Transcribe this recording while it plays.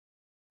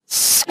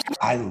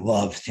I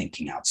love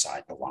thinking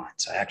outside the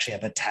lines. I actually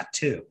have a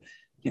tattoo.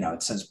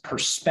 It says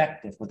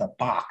perspective with a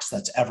box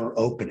that's ever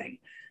opening.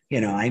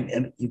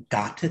 You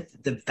got to,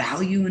 the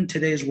value in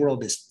today's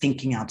world is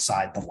thinking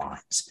outside the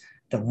lines.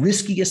 The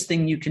riskiest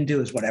thing you can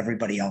do is what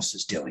everybody else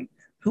is doing.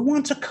 Who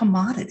wants a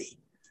commodity?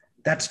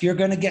 You're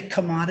going to get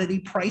commodity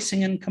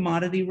pricing and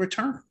commodity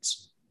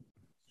returns.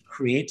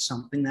 Create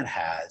something that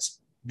has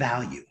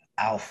value,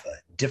 alpha,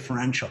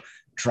 differential,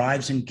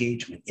 drives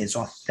engagement, is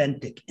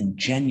authentic and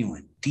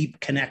genuine, deep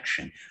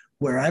connection.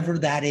 Wherever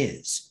that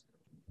is,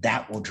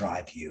 that will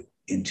drive you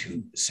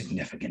into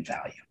significant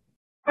value.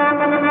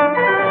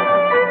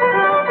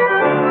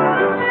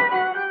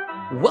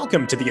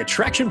 Welcome to the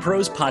Attraction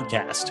Pros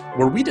podcast,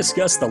 where we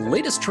discuss the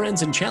latest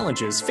trends and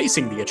challenges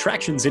facing the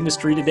attractions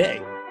industry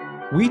today.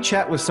 We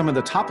chat with some of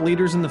the top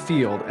leaders in the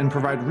field and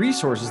provide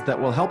resources that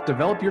will help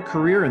develop your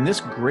career in this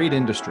great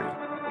industry.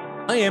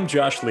 I am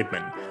Josh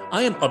Liebman.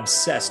 I am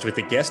obsessed with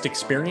the guest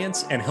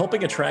experience and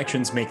helping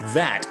attractions make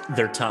that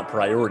their top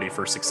priority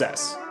for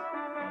success.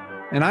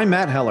 And I'm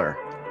Matt Heller.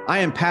 I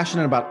am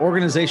passionate about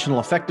organizational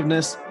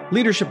effectiveness,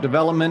 leadership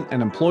development,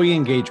 and employee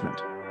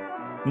engagement.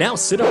 Now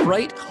sit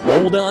upright,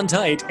 hold on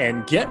tight,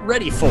 and get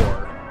ready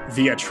for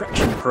the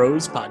Attraction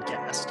Pros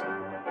podcast.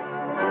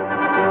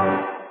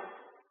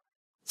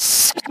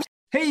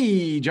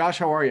 Hey, Josh,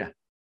 how are you?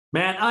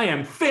 Matt, I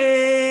am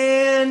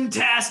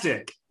fantastic.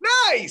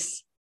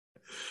 Nice.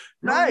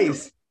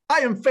 Nice.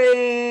 I am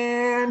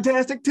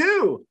fantastic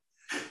too.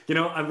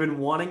 I've been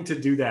wanting to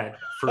do that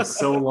for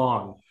so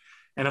long.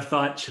 And I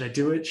thought, should I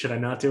do it? Should I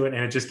not do it?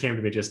 And it just came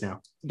to me just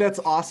now. That's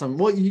awesome.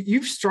 Well,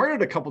 you've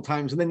started a couple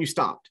times and then you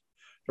stopped,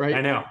 right?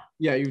 I know.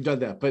 Yeah, you've done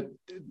that. But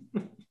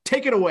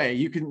take it away.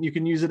 You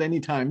can use it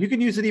anytime. You can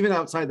use it even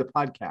outside the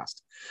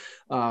podcast.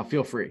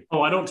 Feel free.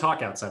 Oh, I don't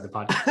talk outside the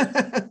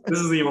podcast. This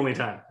is the only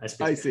time I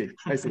speak.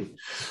 I see.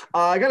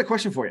 I got a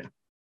question for you.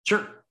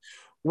 Sure.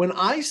 When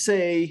I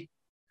say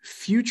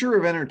future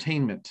of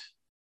entertainment,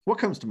 what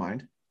comes to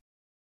mind?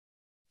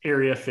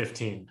 Area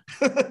 15.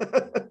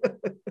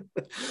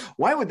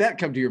 Why would that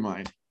come to your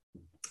mind?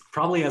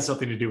 Probably has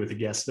something to do with the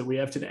guests that we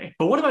have today.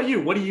 But what about you?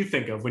 What do you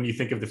think of when you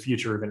think of the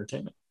future of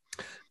entertainment?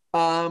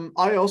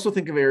 I also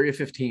think of Area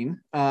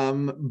 15,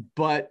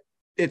 but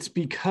it's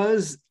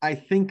because I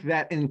think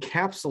that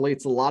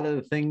encapsulates a lot of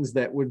the things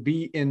that would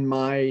be in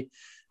my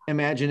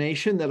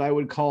imagination that I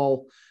would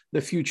call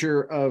the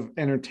future of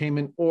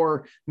entertainment,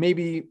 or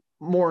maybe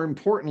more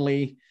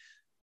importantly,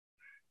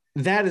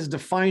 that is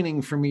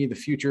defining for me the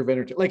future of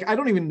entertainment. Like, I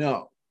don't even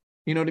know,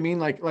 you know what I mean?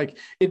 Like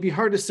it'd be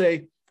hard to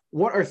say,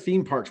 what are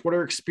theme parks? What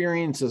are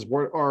experiences?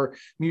 What are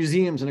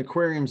museums and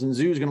aquariums and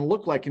zoos going to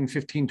look like in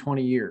 15,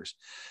 20 years?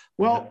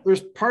 Well,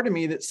 there's part of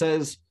me that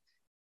says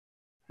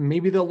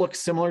maybe they'll look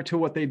similar to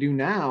what they do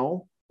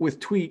now with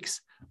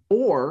tweaks,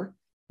 or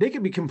they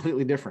could be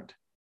completely different.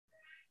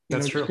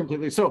 That's true.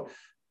 Completely. So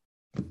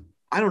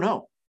I don't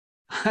know.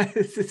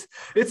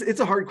 It's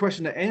a hard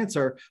question to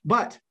answer,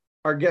 but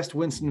our guest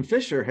Winston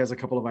Fisher has a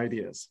couple of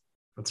ideas.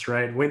 That's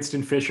right.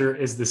 Winston Fisher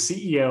is the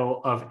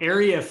CEO of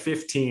Area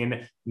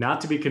 15,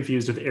 not to be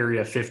confused with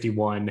Area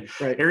 51.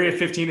 Right. Area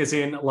 15 is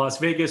in Las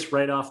Vegas,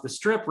 right off the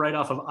strip, right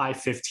off of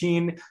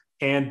I-15.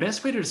 And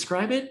best way to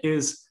describe it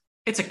is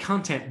it's a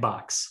content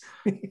box.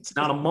 It's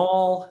not a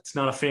mall. It's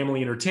not a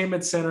family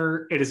entertainment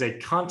center. It is a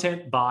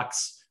content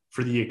box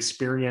for the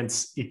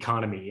experience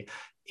economy.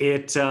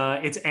 Its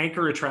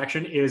anchor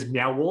attraction is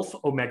Meow Wolf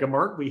Omega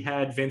Mart. We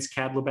had Vince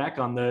Cadlebeck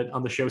on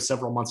the show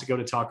several months ago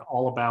to talk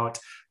all about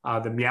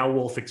the Meow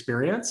Wolf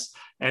experience.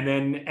 And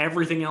then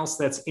everything else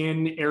that's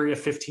in Area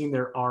 15,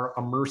 there are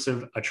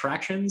immersive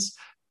attractions,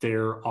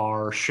 there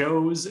are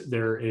shows,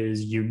 there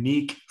is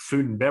unique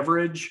food and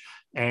beverage,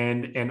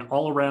 and an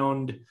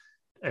all-around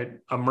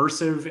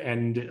immersive,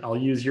 and I'll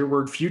use your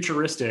word,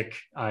 futuristic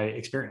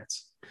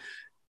experience.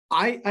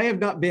 I have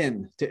not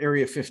been to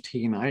Area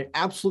 15. I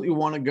absolutely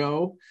want to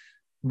go.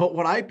 But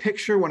what I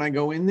picture when I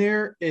go in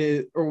there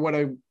is, or what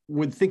I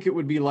would think it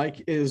would be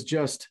like, is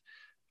just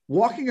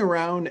walking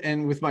around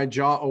and with my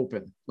jaw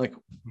open, like,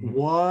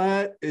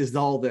 what is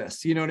all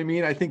this? You know what I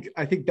mean? I think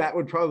that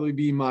would probably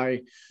be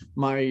my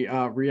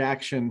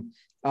reaction.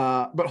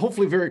 But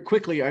hopefully very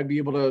quickly, I'd be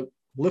able to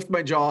lift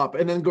my jaw up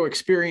and then go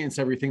experience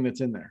everything that's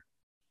in there.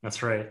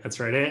 That's right.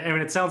 I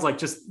mean, it sounds like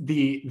just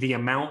the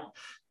amount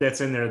that's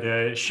in there,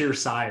 the sheer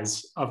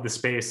size of the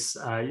space,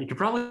 you could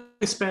probably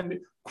spend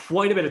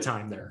quite a bit of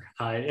time there.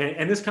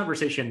 And this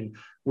conversation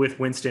with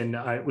Winston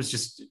was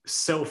just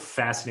so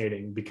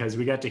fascinating because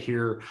we got to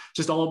hear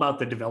just all about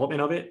the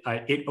development of it.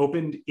 It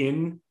opened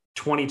in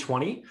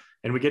 2020,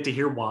 and we get to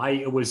hear why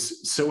it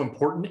was so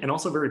important and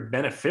also very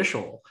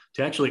beneficial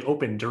to actually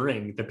open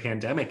during the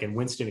pandemic. And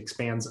Winston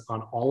expands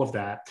on all of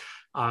that.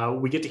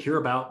 We get to hear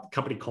about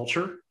company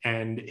culture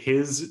and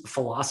his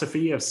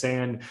philosophy of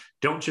saying,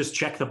 don't just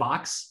check the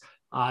box.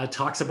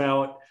 Talks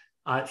about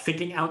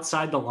thinking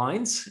outside the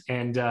lines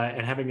and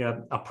having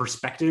a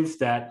perspective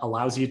that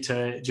allows you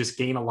to just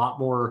gain a lot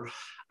more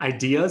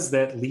ideas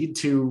that lead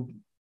to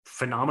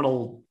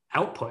phenomenal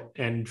output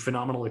and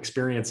phenomenal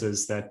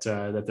experiences that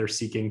they're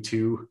seeking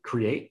to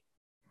create.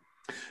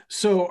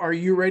 So are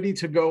you ready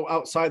to go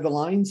outside the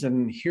lines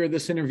and hear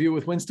this interview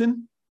with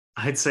Winston?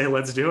 I'd say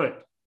let's do it.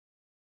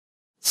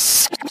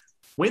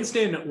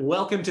 Winston,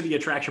 welcome to the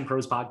Attraction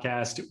Pros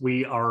podcast.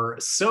 We are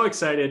so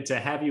excited to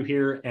have you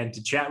here and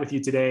to chat with you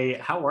today.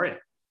 How are you?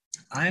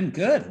 I'm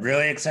good.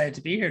 Really excited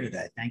to be here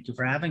today. Thank you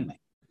for having me.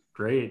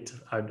 Great.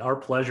 Our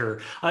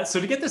pleasure. So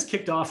to get this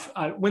kicked off,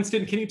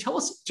 Winston, can you tell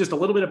us just a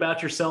little bit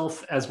about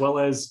yourself as well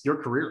as your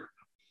career?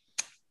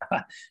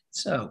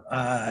 So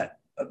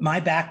my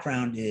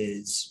background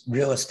is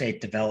real estate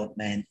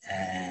development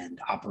and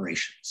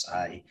operations.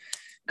 I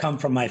come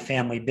from my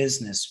family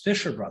business,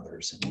 Fisher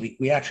Brothers, and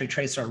we actually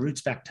trace our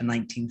roots back to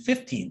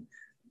 1915,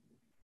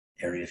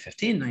 Area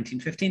 15,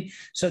 1915.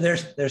 So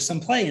there's some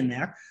play in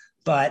there,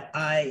 but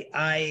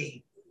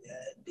I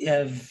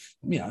have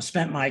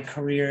spent my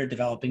career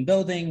developing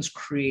buildings,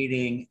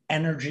 creating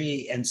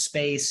energy and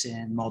space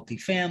in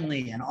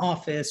multifamily and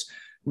office,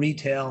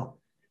 retail,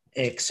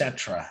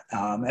 etc.,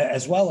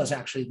 as well as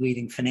actually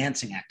leading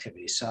financing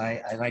activities. So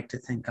I like to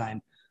think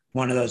I'm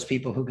one of those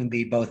people who can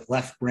be both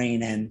left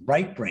brain and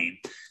right brain.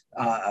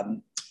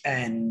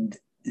 And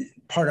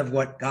part of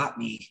what got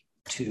me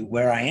to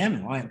where I am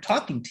and why I'm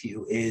talking to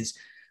you is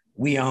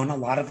we own a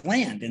lot of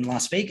land in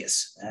Las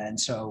Vegas. And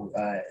so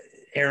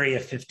Area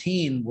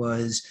 15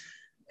 was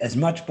as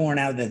much born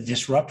out of the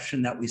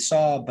disruption that we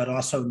saw, but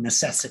also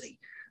necessity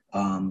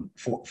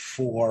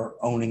for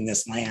owning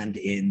this land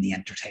in the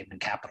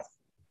entertainment capital.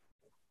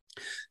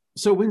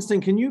 So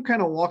Winston, can you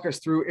kind of walk us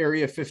through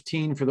Area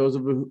 15 for those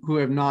of you who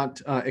have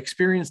not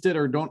experienced it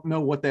or don't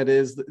know what that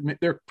is?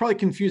 They're probably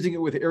confusing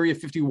it with Area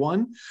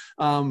 51.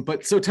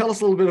 But so tell us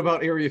a little bit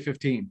about Area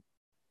 15.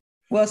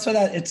 Well, so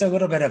that it's a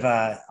little bit of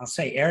I'll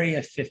say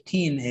Area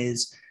 15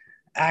 is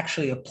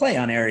actually a play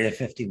on Area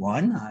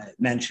 51. I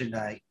mentioned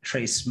I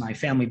trace my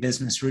family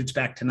business roots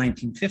back to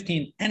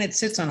 1915, and it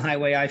sits on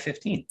Highway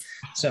I-15.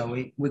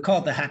 So we call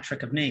it the hat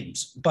trick of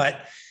names.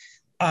 But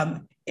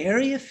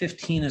Area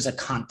 15 is a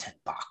content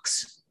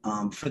box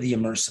for the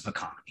immersive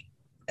economy.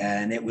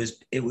 And it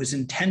was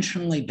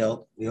intentionally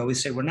built. We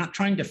always say we're not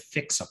trying to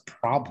fix a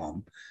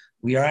problem.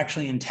 We are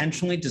actually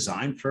intentionally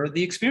designed for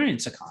the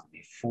experience economy.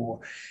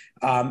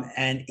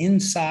 And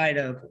inside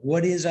of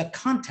what is a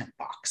content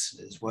box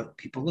is what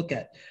people look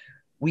at.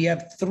 We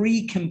have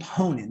three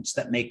components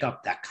that make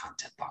up that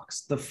content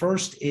box. The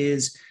first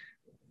is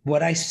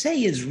what I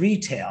say is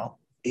retail,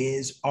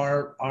 is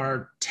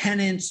our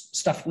tenants,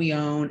 stuff we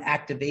own,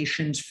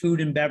 activations, food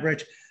and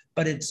beverage,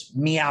 but it's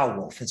Meow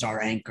Wolf is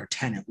our anchor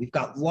tenant. We've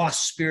got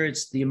Lost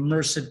Spirits, the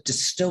immersive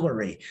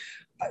distillery.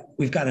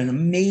 We've got an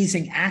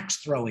amazing axe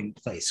throwing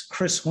place.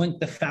 Chris Wink,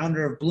 the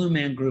founder of Blue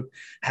Man Group,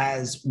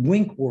 has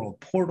Wink World,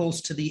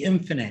 Portals to the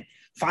Infinite,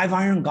 Five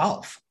Iron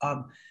Golf,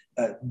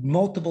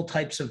 multiple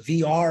types of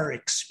VR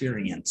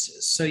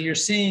experiences. So you're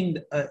seeing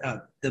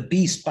The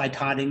Beast by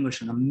Todd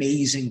English, an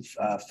amazing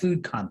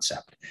food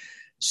concept.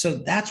 So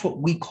that's what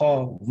we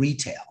call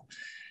retail.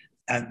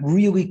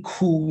 Really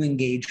cool,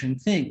 engaging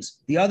things.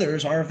 The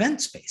others are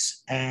event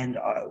space. And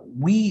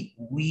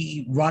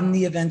we run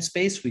the event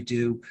space. We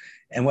do,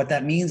 and what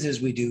that means is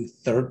we do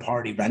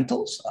third-party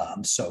rentals.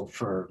 So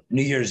for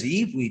New Year's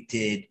Eve, we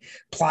did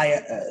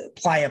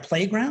Playa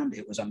Playground.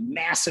 It was a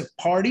massive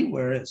party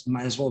where it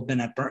might as well have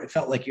been it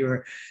felt like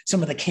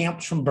some of the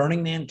camps from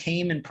Burning Man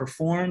came and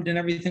performed and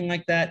everything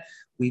like that.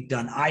 We've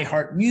done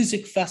iHeart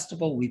Music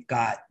Festival. We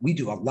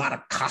do a lot of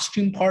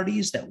costume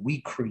parties that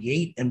we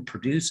create and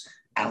produce.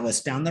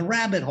 Alice Down the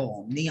Rabbit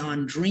Hole,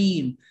 Neon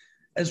Dream,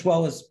 as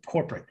well as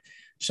corporate.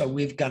 So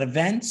we've got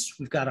events,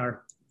 we've got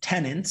our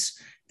tenants,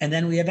 and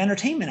then we have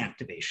entertainment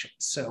activations.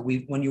 So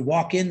when you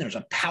walk in, there's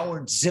a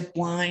powered zip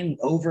line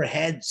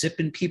overhead,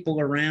 zipping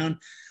people around.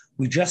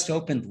 We just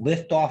opened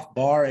Liftoff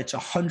Bar. It's a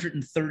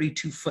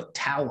 132-foot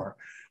tower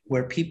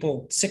where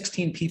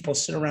 16 people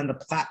sit around a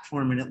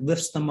platform and it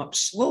lifts them up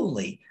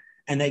slowly.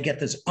 And they get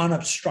this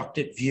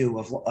unobstructed view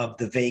of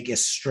the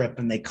Vegas Strip,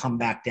 and they come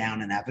back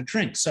down and have a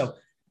drink. So,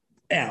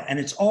 and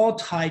it's all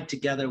tied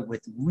together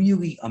with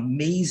really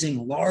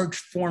amazing large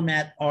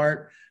format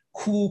art,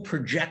 cool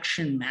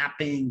projection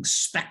mapping,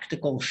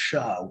 spectacle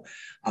show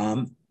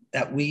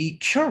that we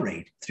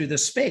curate through the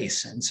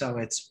space. And so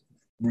it's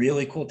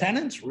really cool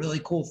tenants,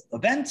 really cool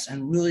events,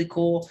 and really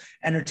cool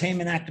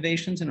entertainment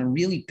activations in a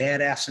really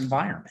badass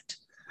environment.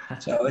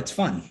 So it's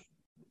fun.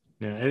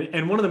 Yeah,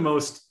 and one of the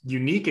most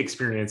unique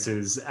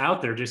experiences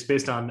out there, just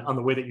based on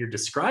the way that you're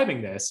describing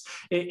this,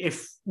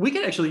 if we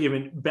could actually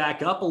even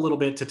back up a little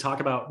bit to talk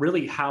about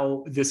really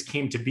how this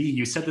came to be.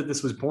 You said that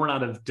this was born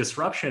out of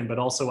disruption, but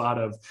also out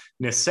of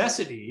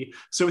necessity.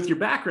 So with your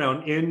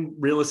background in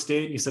real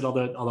estate, you said all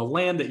the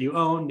land that you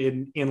owned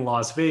in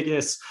Las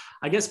Vegas,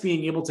 I guess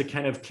being able to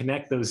kind of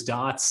connect those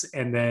dots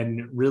and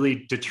then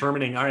really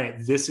determining, all right,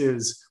 this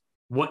is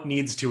what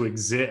needs to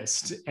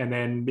exist, and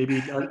then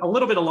maybe a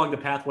little bit along the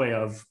pathway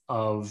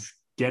of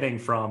getting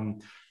from,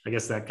 I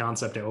guess, that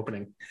concept to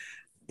opening.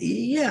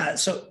 Yeah,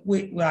 so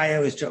I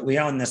always joke, we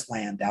own this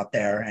land out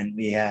there, and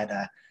we had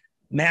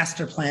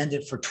master planned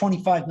it for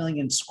 25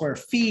 million square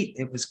feet.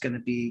 It was going to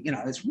be,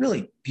 it's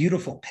really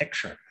beautiful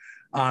picture.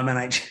 And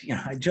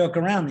I joke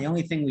around. The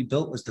only thing we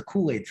built was the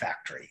Kool-Aid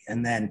factory,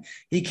 and then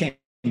he came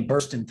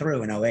bursting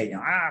through in '08.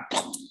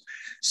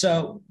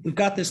 So we've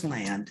got this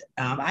land.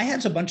 I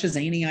had a bunch of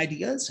zany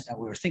ideas.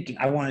 We were thinking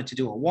I wanted to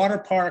do a water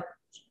park,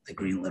 the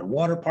greenlit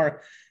water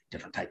park,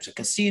 different types of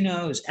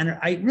casinos, and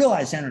I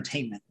realized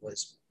entertainment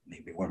was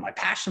maybe where my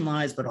passion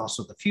lies, but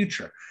also the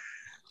future.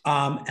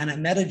 And I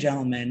met a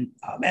gentleman.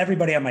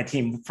 Everybody on my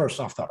team, first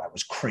off, thought I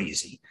was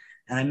crazy.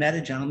 And I met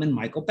a gentleman,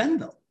 Michael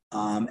Benville,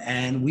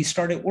 and we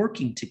started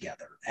working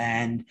together.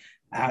 And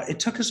it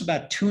took us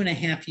about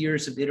 2.5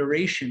 years of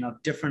iteration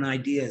of different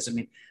ideas. I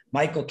mean,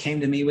 Michael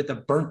came to me with a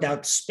burnt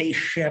out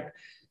spaceship,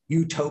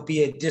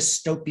 utopia,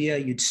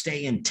 dystopia. You'd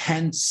stay in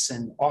tents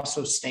and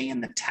also stay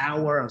in the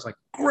tower. I was like,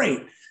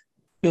 great, $1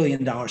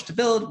 billion to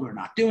build. We're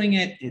not doing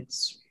it.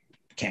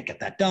 Can't get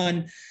that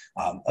done.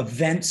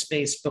 Event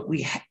space,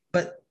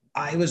 but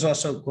I was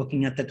also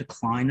looking at the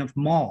decline of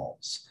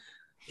malls,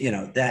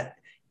 that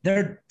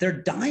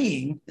they're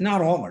dying.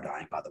 Not all are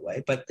dying, by the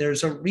way, but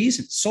there's a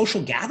reason.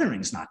 Social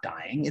gatherings not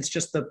dying. It's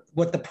just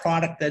what the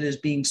product that is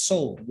being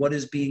sold, what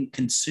is being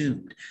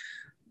consumed.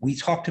 We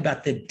talked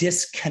about the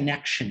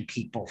disconnection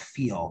people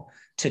feel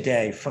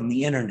today from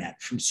the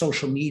internet, from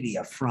social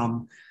media,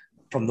 from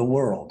the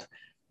world,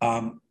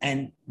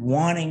 and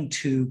wanting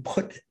to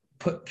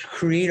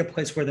create a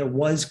place where there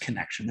was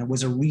connection. There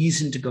was a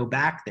reason to go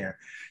back there.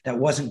 That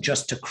wasn't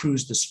just to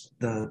cruise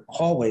the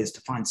hallways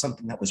to find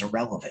something that was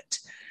irrelevant.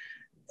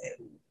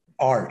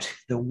 Art,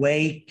 the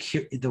way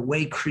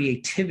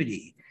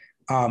creativity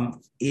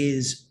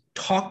is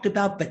talked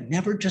about, but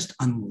never just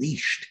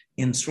unleashed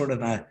in sort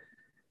of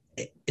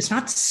it's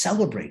not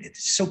celebrated.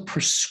 It's so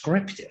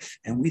prescriptive.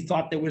 And we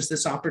thought there was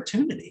this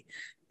opportunity.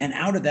 And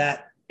out of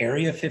that,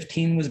 Area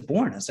 15 was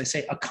born, as I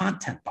say, a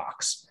content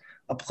box,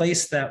 a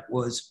place that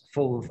was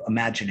full of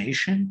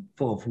imagination,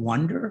 full of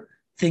wonder,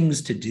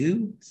 things to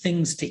do,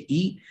 things to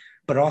eat,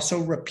 but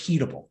also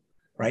repeatable,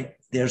 right?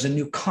 There's a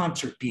new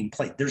concert being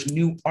played. There's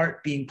new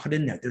art being put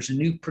in there. There's a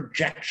new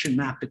projection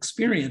map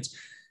experience.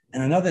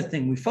 And another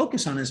thing we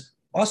focus on is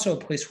also a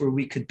place where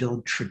we could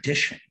build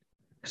tradition,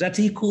 because that's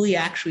equally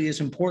actually as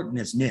important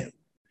as new.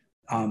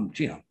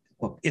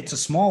 Well, It's a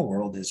Small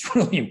World is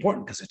really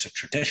important because it's a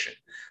tradition,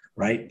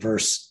 right?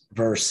 Versus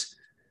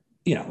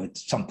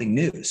it's something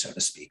new, so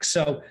to speak.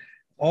 So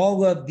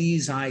all of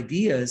these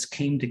ideas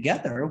came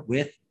together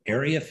with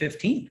Area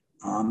 15.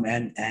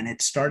 And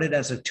it started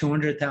as a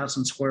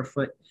 200,000 square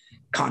foot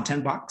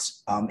content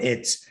box.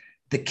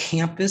 The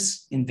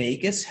campus in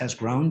Vegas has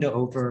grown to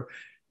over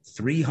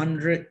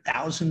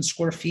 300,000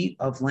 square feet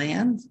of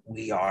land.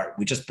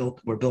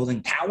 We're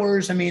building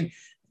towers. I mean,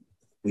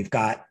 we've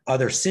got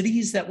other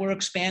cities that we're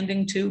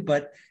expanding to,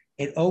 but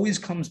it always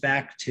comes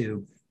back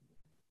to,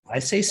 I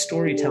say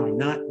storytelling,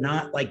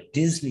 not like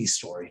Disney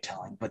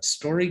storytelling, but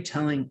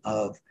storytelling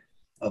of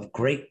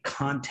great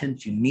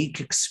content, unique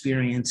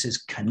experiences,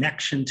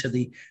 connection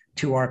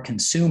to our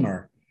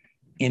consumer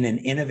in an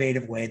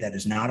innovative way that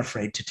is not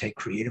afraid to take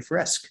creative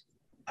risk.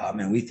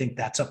 And we think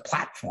that's a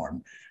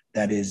platform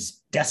that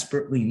is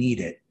desperately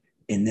needed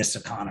in this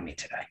economy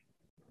today.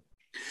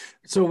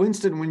 So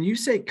Winston, when you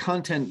say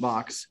content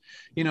box,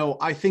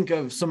 I think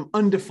of some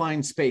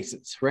undefined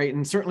spaces, right?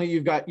 And certainly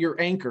you've got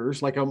your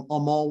anchors like a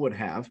mall would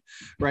have,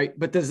 right?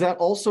 But does that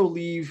also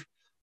leave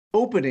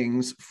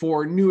openings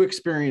for new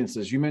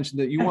experiences? You mentioned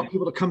that you want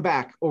people to come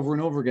back over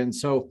and over again.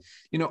 So,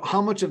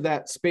 how much of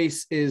that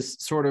space is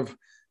sort of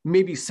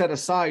maybe set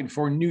aside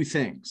for new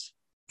things?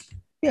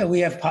 Yeah, we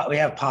have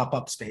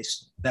pop-up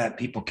space that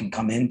people can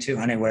come into,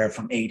 anywhere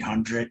from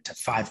 800 to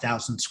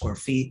 5,000 square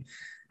feet.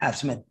 Have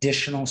some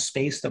additional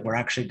space that we're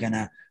actually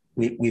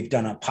we've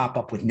done a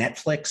pop-up with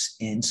Netflix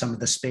in some of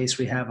the space.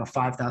 We have a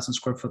 5,000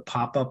 square foot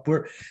pop-up.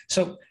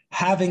 So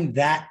having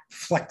that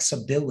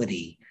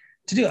flexibility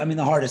to do. I mean,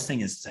 the hardest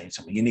thing is to say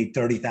something. You need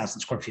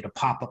 30,000 square feet of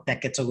pop-up.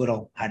 That gets a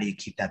little, how do you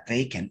keep that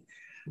vacant?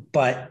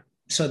 But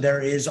so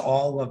there is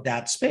all of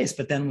that space.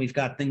 But then we've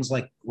got things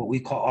like what we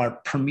call our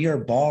premier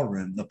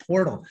ballroom, the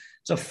Portal.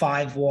 It's a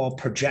 5-wall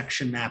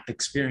projection map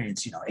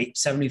experience,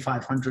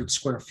 7,500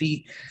 square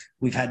feet.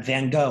 We've had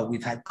Van Gogh,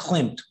 we've had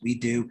Klimt. We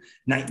do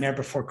Nightmare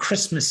Before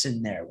Christmas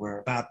in there. We're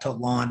about to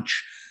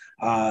launch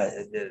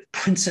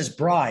Princess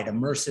Bride,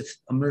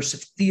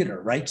 immersive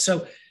theater, right?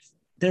 So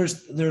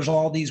there's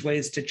all these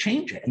ways to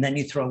change it. And then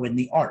you throw in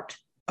the art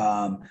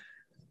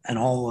and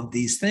all of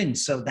these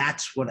things. So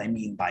that's what I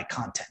mean by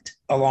content,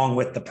 along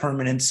with the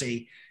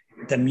permanency,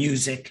 the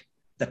music,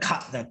 the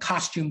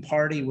costume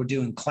party. We're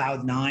doing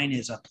Cloud9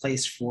 is a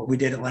place we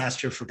did it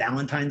last year for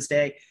Valentine's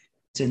Day.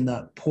 It's in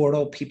the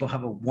Portal. People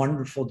have a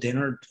wonderful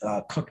dinner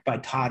cooked by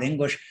Todd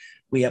English.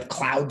 We have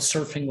cloud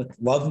surfing with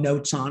love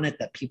notes on it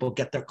that people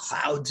get their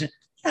clouds. It's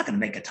not going to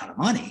make a ton of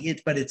money,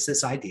 but it's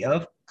this idea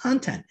of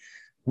content.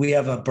 We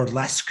have a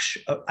burlesque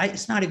show.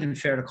 It's not even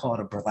fair to call it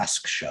a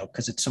burlesque show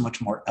because it's so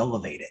much more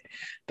elevated,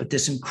 but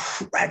this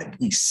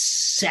incredibly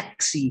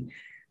sexy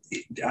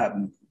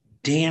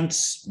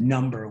dance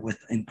number with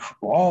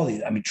all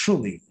these, I mean,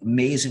 truly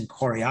amazing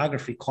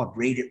choreography called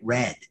Rated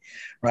Red,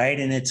 right?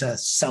 And it's a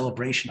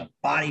celebration of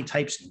body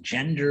types and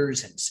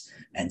genders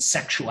and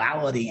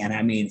sexuality. And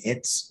I mean,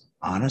 it's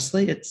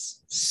honestly,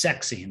 it's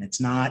sexy and it's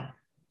not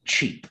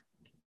cheap.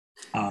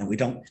 We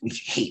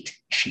hate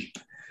cheap.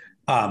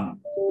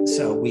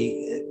 So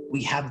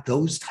we have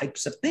those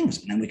types of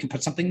things, and then we can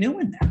put something new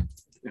in there.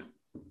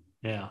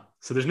 Yeah.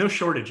 So there's no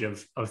shortage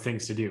of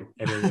things to do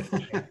at Area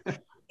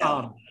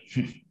 15.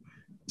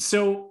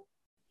 So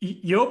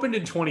you opened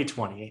in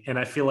 2020, and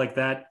I feel like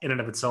that in and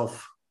of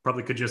itself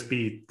probably could just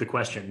be the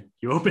question.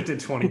 You opened in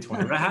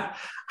 2020.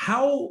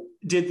 How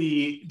did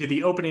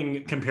the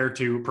opening compare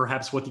to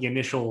perhaps what the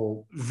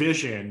initial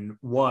vision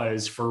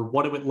was for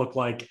what it would look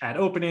like at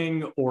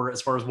opening, or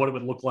as far as what it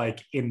would look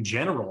like in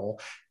general?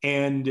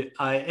 And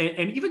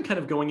even kind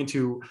of going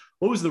into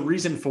what was the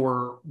reason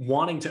for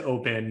wanting to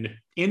open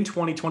in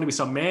 2020? We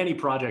saw many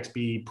projects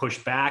be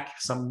pushed back,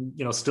 some,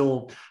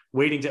 still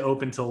waiting to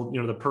open till,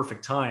 the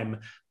perfect time.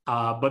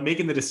 But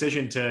making the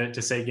decision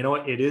to say,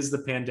 it is the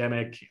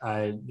pandemic.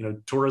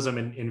 Tourism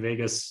in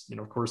Vegas,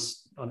 of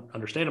course,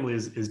 understandably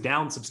is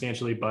down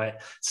substantially,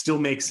 but still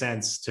makes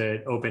sense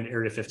to open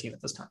Area 15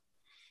 at this time.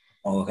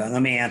 Oh, okay.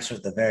 Let me answer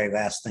the very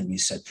last thing you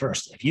said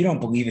first. If you don't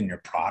believe in your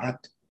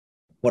product,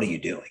 what are you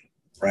doing,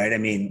 right? I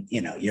mean,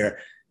 you're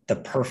the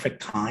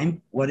perfect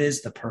time. What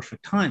is the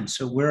perfect time?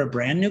 So we're a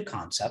brand new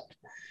concept.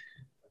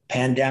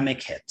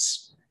 Pandemic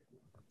hits.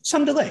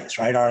 Some delays,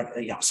 right?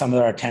 Some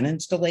of our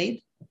tenants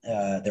delayed.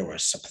 There were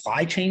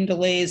supply chain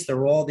delays. There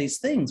were all these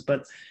things,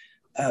 but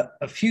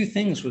a few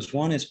things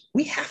one is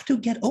we have to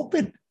get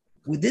open.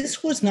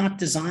 This was not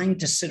designed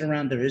to sit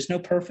around. There is no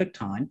perfect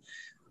time.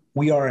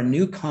 We are a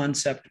new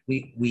concept.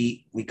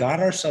 We got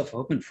ourselves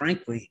open.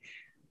 Frankly,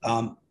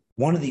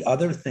 one of the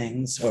other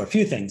things, or a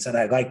few things that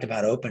I liked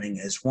about opening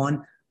is,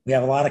 one, we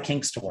have a lot of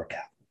kinks to work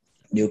out.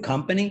 New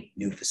company,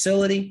 new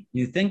facility,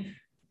 new thing.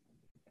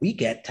 We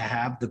get to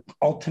have the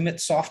ultimate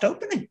soft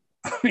opening.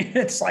 I mean,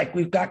 it's like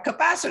we've got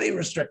capacity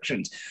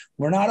restrictions.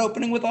 We're not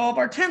opening with all of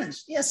our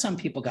tenants. Yes, some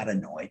people got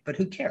annoyed, but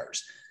who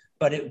cares?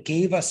 But it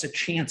gave us a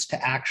chance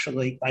to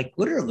actually,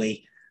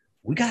 literally,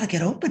 we got to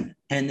get open.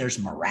 And there's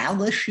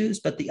morale issues.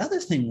 But the other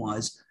thing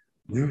was,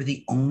 we were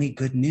the only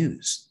good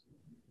news.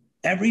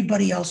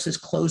 Everybody else is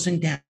closing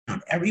down.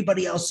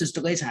 Everybody else is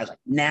delays. And I was like,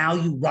 now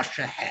you rush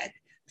ahead,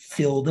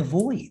 fill the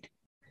void.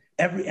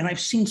 And I've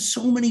seen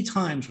so many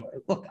times where,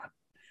 look, I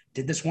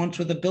did this once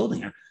with a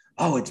building.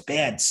 Oh, it's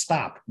bad,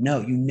 stop.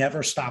 No, you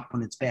never stop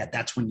when it's bad.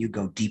 That's when you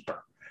go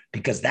deeper,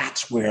 because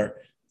that's where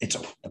it's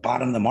the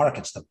bottom of the market.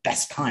 It's the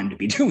best time to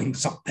be doing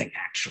something,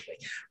 actually,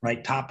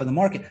 right? Top of the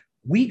market.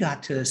 We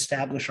got to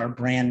establish our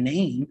brand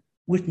name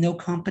with no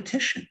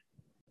competition.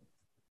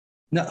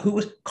 Now,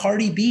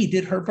 Cardi B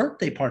did her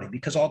birthday party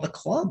because all the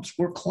clubs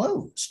were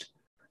closed.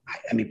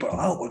 I mean,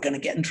 we're going to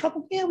get in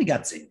trouble. Yeah, we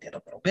got zinged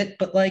a little bit,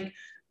 but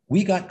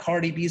we got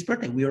Cardi B's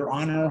birthday. We were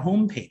on our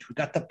homepage. We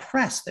got the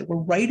press that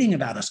were writing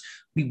about us.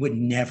 We would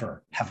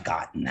never have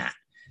gotten that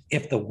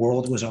if the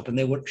world was open.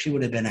 She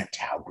would have been at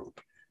Tao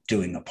Group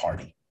doing a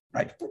party,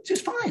 right? Which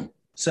is fine.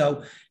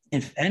 So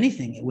if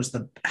anything,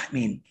 the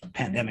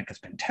pandemic has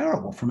been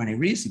terrible for many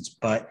reasons,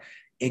 but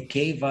it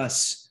gave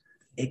us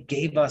a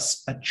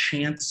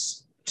chance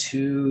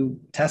to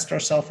test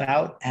ourselves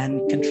out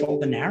and control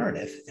the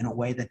narrative in a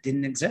way that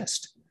didn't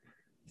exist.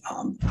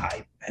 And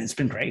it's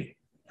been great,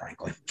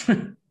 frankly.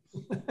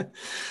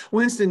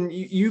 Winston,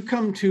 you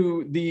come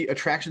to the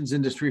attractions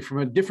industry from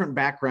a different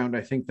background,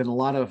 I think, than a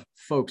lot of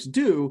folks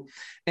do.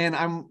 And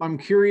I'm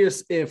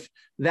curious if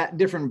that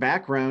different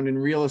background in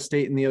real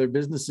estate and the other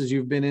businesses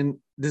you've been in,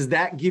 does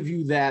that give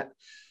you that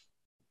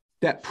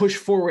push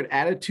forward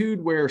attitude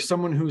where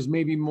someone who's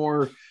maybe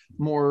more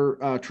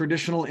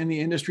traditional in the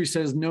industry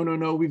says,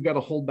 no, we've got to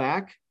hold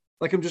back?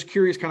 I'm just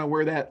curious kind of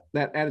where that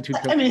attitude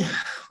comes from. I mean,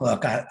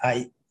 look,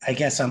 I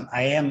guess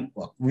I am.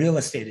 Look, real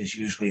estate is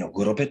usually a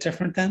little bit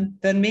different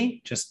than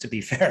me. Just to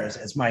be fair,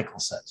 as Michael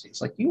says,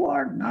 he's like, you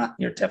are not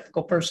your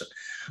typical person.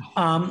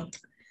 I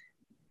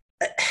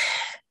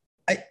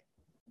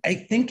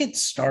think it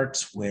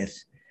starts with,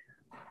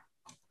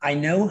 I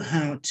know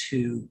how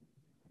to.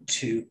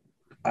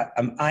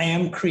 I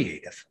am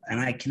creative, and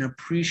I can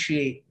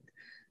appreciate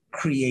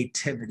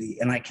creativity,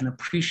 and I can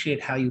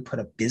appreciate how you put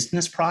a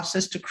business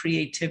process to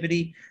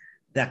creativity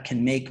that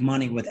can make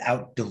money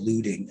without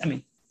diluting. I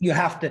mean,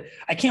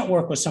 I can't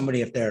work with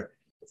somebody if they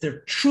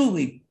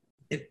truly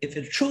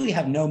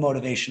have no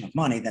motivation of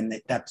money, then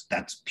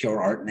that's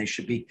pure art and they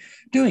should be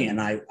doing it.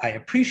 And I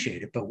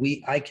appreciate it, but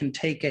I can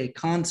take a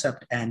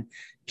concept and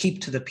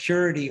keep to the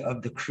purity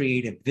of the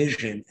creative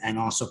vision and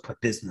also put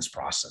business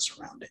process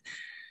around it.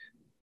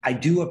 I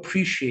do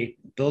appreciate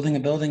building a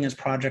building as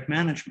project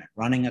management,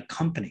 running a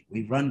company.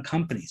 We run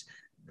companies.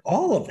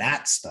 All of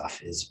that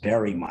stuff is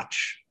very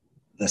much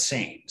the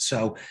same.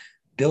 So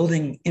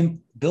building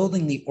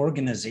the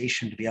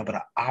organization to be able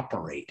to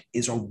operate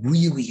is a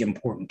really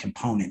important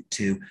component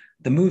to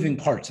the moving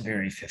parts of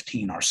Area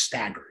 15 are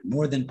staggering,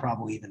 more than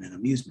probably even an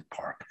amusement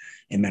park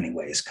in many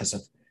ways, because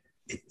of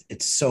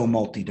it's so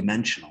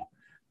multidimensional.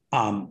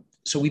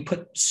 So we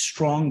put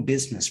strong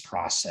business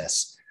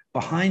process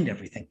behind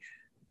everything.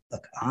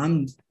 Look,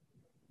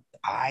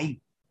 I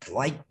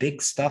like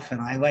big stuff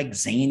and I like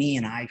zany,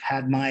 and I've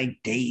had my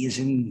days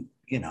in,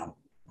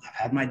 I've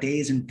had my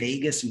days in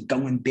Vegas and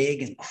going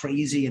big and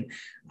crazy. And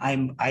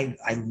I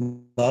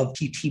love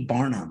P.T.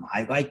 Barnum.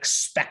 I like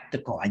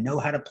spectacle. I know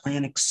how to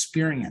plan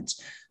experience.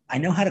 I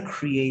know how to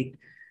create.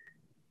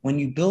 When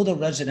you build a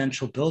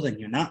residential building,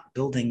 you're not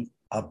building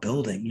a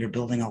building, you're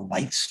building a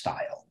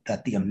lifestyle,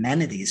 that the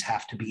amenities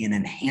have to be an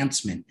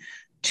enhancement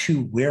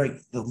to where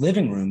the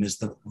living room is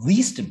the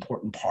least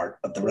important part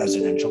of the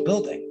residential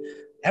building.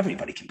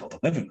 Everybody can build a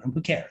living room,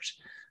 who cares?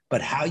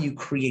 But how you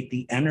create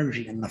the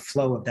energy and the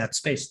flow of that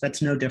space,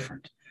 that's no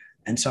different.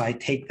 And so I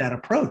take that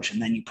approach,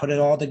 and then you put it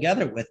all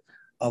together with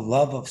a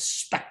love of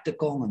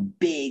spectacle and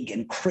big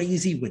and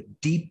crazy with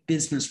deep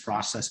business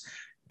process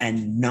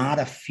and not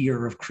a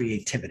fear of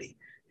creativity.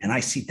 And I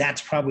see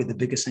that's probably the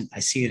biggest thing. I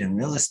see it in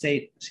real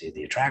estate, I see it in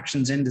the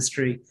attractions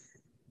industry.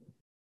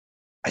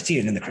 I see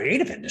it in the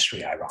creative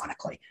industry,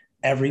 ironically.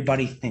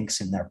 Everybody thinks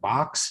in their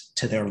box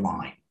to their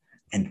line.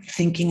 And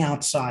thinking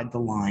outside the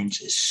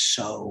lines is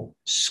so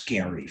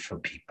scary for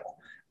people,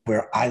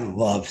 where I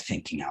love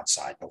thinking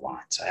outside the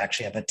lines. I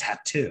actually have a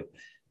tattoo.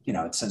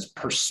 It says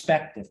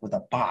perspective with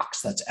a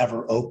box that's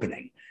ever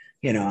opening.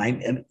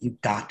 The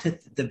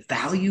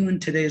value in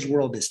today's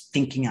world is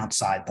thinking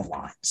outside the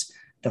lines.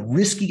 The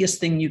riskiest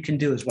thing you can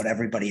do is what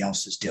everybody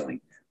else is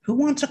doing. Who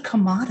wants a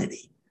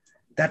commodity?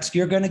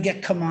 You're going to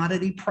get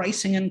commodity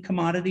pricing and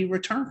commodity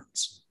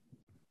returns.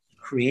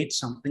 Create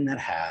something that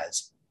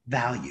has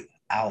value,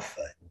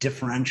 alpha,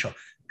 differential,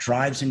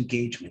 drives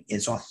engagement,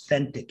 is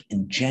authentic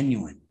and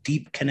genuine,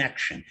 deep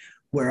connection.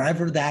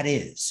 Wherever that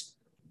is,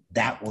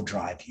 that will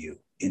drive you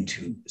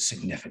into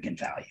significant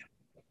value.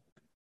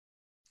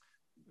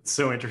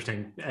 So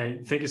interesting.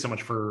 Thank you so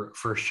much for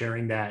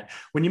sharing that.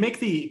 When you make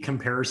the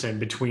comparison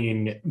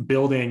between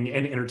building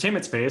an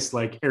entertainment space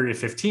like Area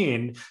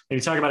 15, and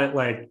you talk about it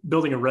like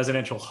building a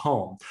residential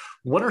home,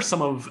 what are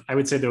some of, I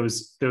would say,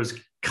 those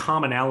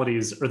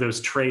commonalities or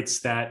those traits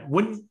that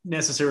wouldn't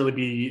necessarily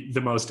be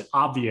the most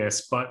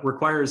obvious, but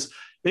requires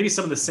maybe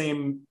some of the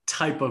same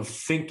type of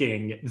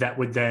thinking that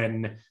would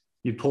then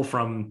you'd pull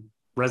from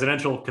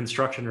residential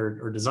construction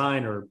or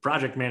design or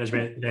project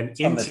management, then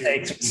some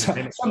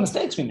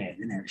mistakes we made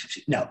in there.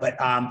 No, but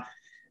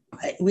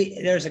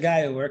there's a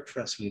guy who worked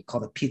for us. We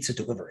call it pizza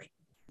delivery,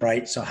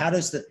 right? So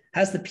how's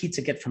the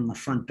pizza get from the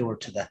front door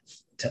to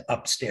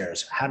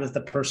upstairs? How does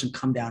the person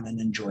come down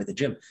and enjoy the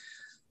gym?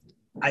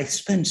 I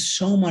spend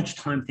so much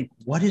time thinking,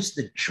 what is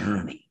the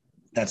journey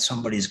that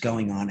somebody's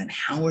going on, and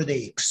how are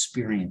they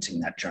experiencing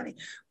that journey?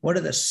 What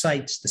are the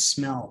sights, the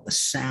smell, the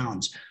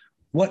sounds?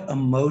 What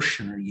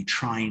emotion are you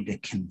trying to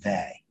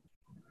convey?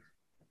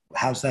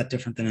 How's that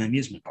different than an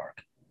amusement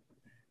park?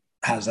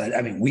 How's that?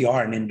 I mean, we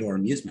are an indoor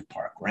amusement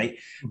park, right?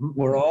 Mm-hmm.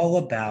 We're all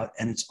about,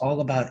 and it's all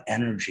about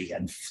energy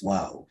and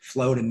flow.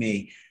 Flow to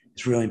me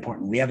is really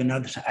important. We have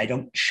another, I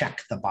don't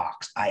check the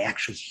box. I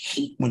actually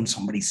hate when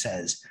somebody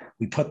says,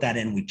 we put that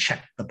in, we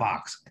check the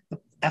box. Get the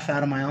F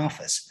out of my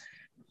office.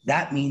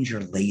 That means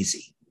you're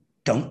lazy.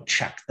 Don't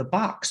check the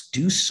box.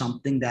 Do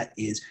something that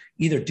is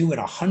either do it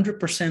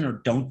 100%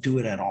 or don't do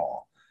it at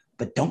all,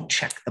 but don't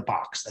check the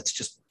box.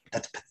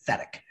 That's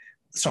pathetic.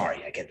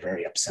 Sorry, I get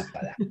very upset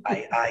by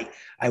that.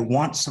 I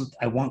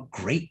want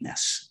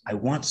greatness. I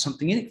want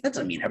something. That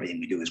doesn't mean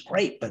everything we do is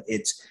great, but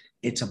it's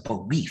a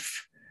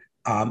belief.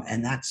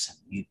 And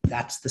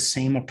that's the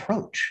same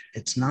approach.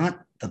 It's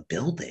not the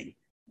building.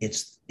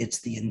 It's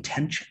the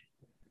intention.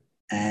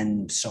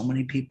 And so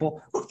many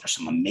people, look, there's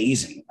some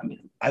amazing,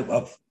 I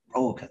love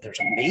there's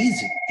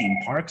amazing theme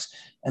parks,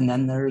 and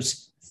then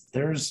there's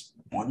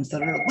ones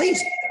that are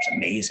lazy. There's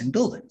amazing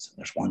buildings.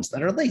 There's ones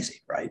that are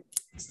lazy, right?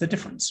 It's the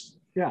difference.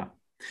 Yeah.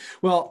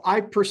 Well,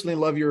 I personally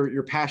love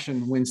your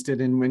passion,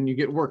 Winston, and when you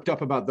get worked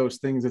up about those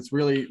things, it's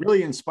really,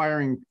 really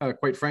inspiring,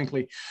 quite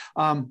frankly.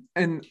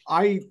 And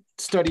I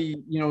study,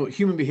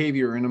 human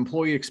behavior and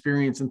employee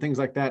experience and things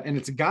like that, and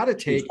it's got to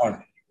take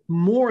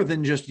more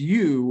than just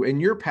you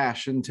and your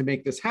passion to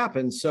make this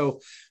happen.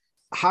 So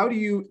how do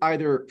you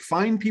either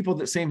find people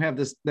that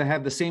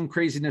have the same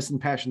craziness and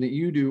passion that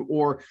you do,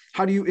 or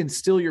how do you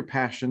instill your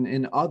passion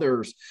in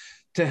others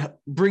to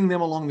bring them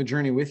along the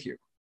journey with you?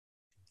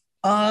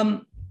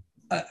 Well,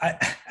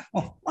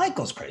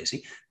 Michael's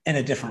crazy in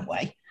a different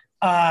way.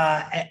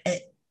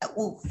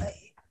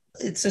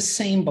 It's the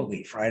same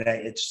belief, right?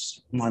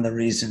 It's one of the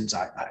reasons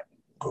I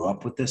grew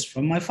up with this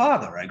from my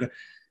father. I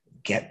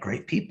get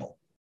great people.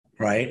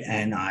 Right.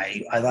 And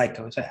I like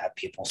to have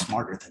people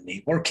smarter than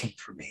me working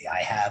for me.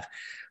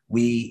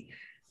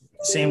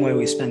 Same way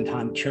we spend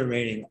time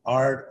curating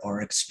art or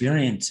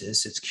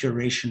experiences, it's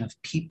curation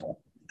of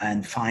people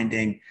and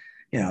finding,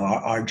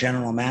 our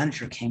general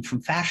manager came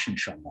from Fashion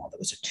Show Mall. That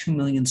was a 2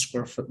 million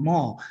square foot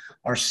mall.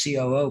 Our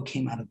COO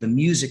came out of the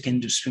music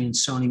industry and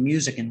Sony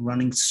Music and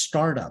running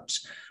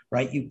startups,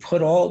 right? You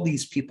put all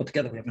these people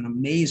together. We have an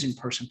amazing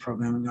person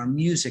programming our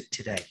music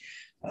today.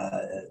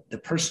 The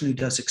person who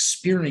does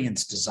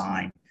experience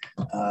design,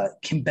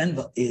 Kim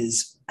Benville,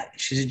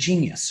 she's a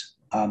genius.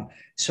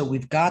 So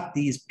we've got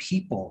these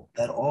people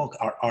that all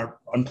our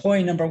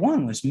employee number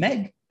one was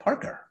Meg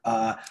Parker,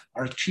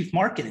 our chief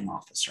marketing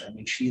officer. I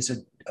mean, she's a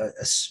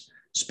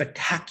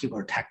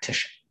spectacular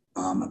tactician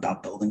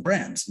about building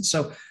brands. And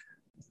so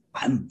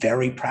I'm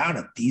very proud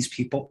of these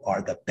people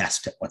are the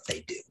best at what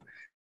they do.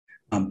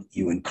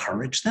 You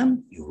encourage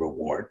them, you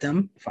reward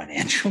them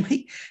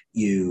financially.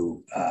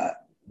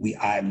 We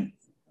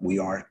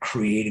are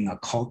creating a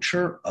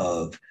culture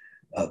of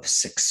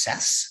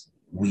success.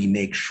 We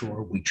make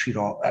sure we treat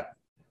all,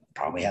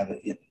 probably have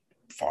it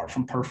far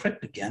from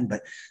perfect again,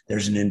 but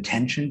there's an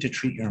intention to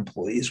treat your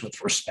employees with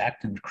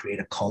respect and create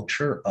a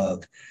culture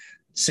of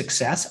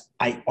success.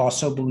 I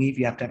also believe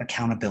you have to have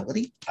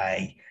accountability.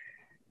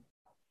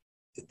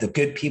 The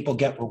good people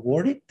get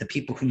rewarded. The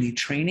people who need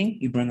training,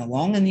 you bring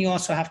along, and you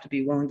also have to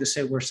be willing to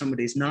say where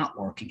somebody's not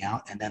working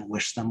out and then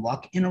wish them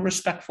luck in a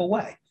respectful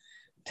way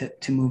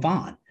to move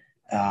on.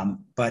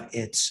 But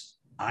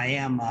I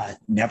am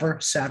never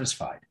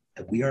satisfied.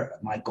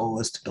 My goal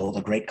is to build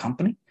a great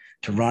company,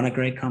 to run a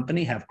great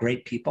company, have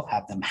great people,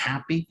 have them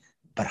happy,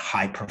 but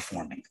high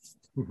performing.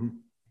 Mm-hmm.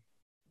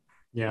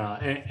 Yeah.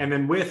 And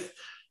then with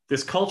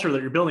this culture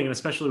that you're building, and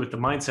especially with the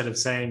mindset of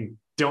saying,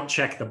 don't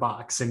check the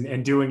box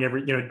and doing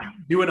do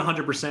it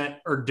 100%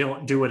 or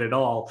don't do it at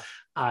all.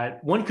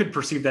 One could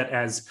perceive that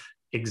as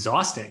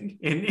exhausting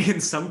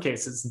in some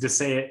cases, to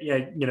say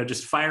it,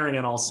 just firing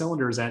on all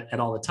cylinders at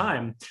all the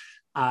time.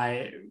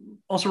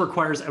 Also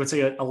requires, I would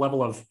say, a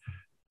level of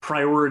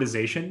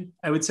prioritization.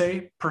 I would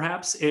say,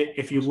 perhaps,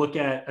 if you look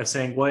at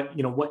saying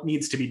what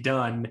needs to be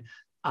done,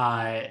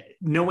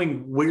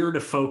 knowing where to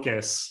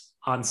focus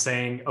on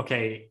saying,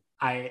 okay,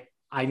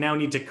 I now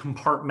need to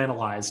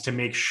compartmentalize to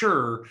make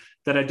sure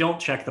that I don't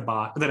check the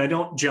box, that I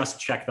don't just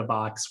check the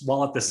box,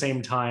 while at the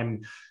same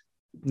time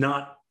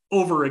not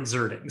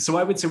overexerting. So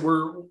I would say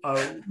where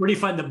do you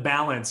find the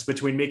balance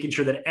between making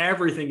sure that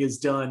everything is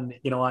done,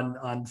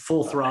 on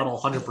full throttle,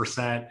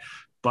 100%,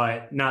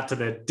 but not to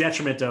the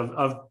detriment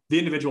of the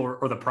individual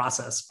or the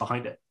process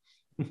behind it?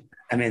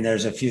 I mean,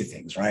 there's a few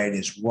things, right?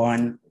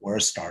 One, we're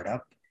a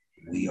startup.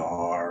 You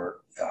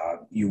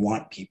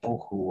want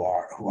people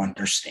who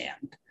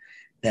understand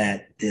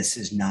that this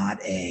is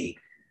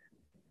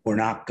we're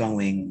not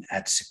going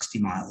at 60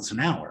 miles an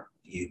hour.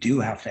 You do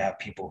have to have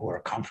people who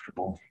are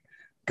comfortable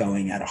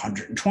going at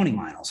 120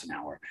 miles an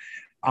hour.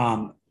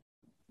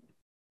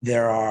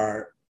 There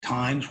are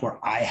times where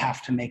I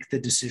have to make the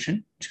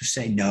decision to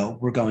say, no,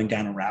 we're going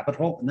down a rabbit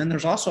hole. And then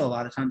there's also a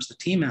lot of times the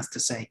team has to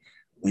say,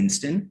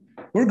 Winston,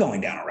 we're going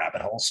down a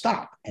rabbit hole,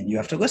 stop. And you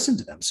have to listen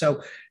to them.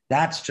 So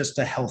that's just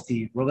a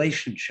healthy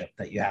relationship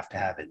that you have to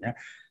have in there.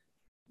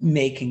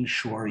 Making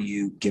sure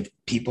you give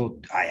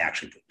people,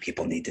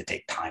 people need to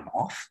take time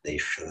off. They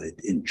should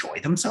enjoy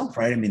themselves,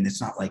 right? I mean,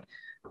 it's not like,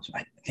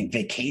 I think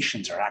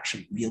vacations are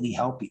actually really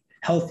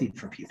healthy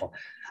for people.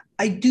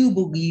 I do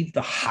believe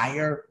the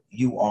higher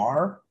you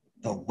are,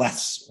 the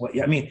less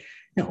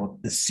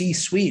the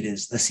C-suite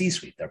is the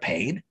C-suite. They're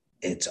paid.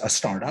 It's a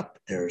startup.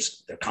 They're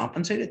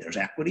compensated. There's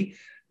equity.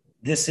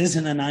 This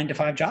isn't a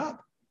 9-to-5 job.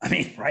 I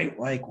mean, right?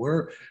 Like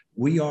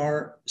we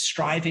are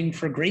striving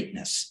for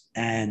greatness,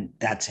 and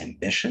that's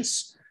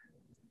ambitious.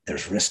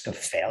 There's risk of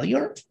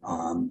failure.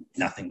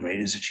 Nothing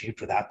great is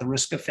achieved without the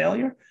risk of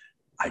failure.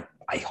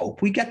 I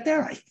hope we get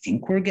there. I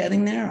think we're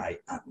getting there.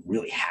 I'm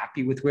really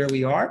happy with where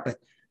we are, but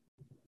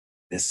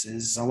this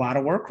is a lot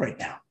of work right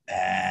now.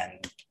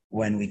 And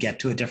when we get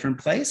to a different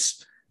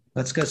place,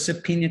 let's go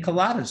sip pina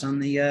coladas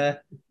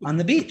on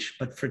the beach.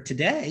 But for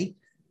today,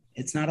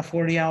 it's not a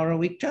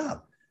 40-hour-a-week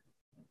job.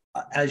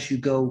 As you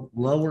go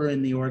lower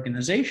in the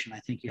organization, I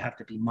think you have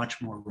to be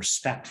much more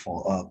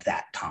respectful of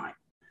that time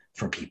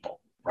for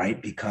people,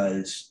 right?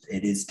 Because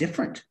it is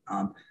different,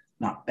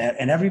 not bad,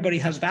 and everybody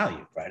has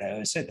value, right? I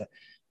always say that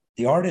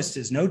the artist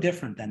is no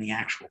different than the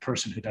actual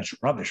person who does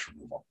rubbish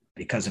removal,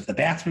 because if the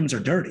bathrooms are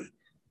dirty,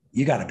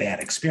 you got a bad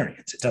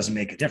experience. It doesn't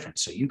make a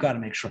difference. So you got to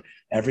make sure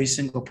every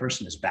single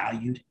person is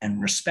valued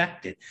and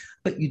respected,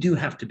 but you do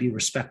have to be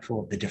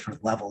respectful of the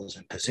different levels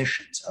and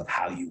positions of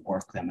how you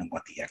work them and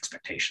what the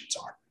expectations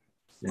are.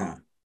 Yeah.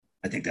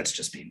 I think that's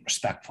just being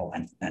respectful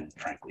and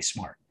frankly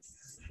smart.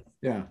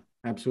 Yeah,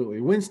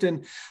 absolutely.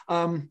 Winston,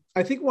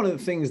 I think one of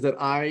the things that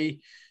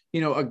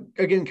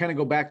again, kind of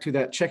go back to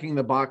that checking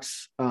the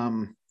box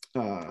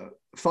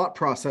thought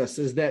process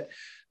is that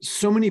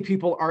so many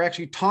people are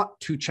actually taught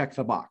to check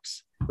the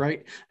box,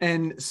 right?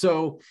 And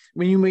so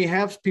when you may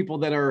have people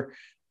that are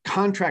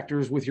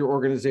contractors with your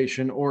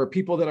organization, or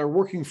people that are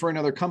working for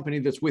another company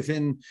that's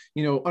within,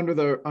 under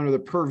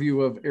the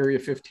purview of Area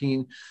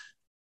 15,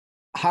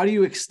 how do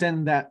you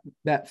extend that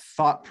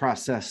thought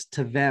process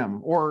to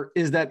them? Or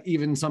is that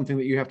even something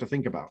that you have to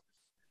think about?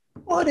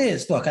 Well, it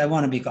is. Look,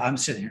 I'm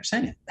sitting here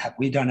saying it. Have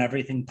we done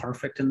everything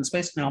perfect in the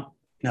space? No,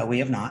 we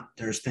have not.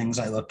 There's things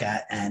I look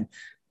at and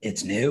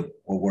it's new.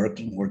 We're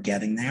working, we're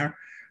getting there.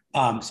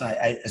 So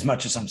as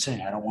much as I'm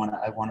saying, I want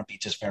to be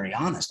just very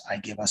honest. I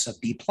give us a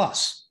B+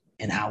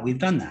 in how we've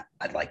done that.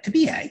 I'd like to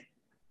be A,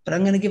 but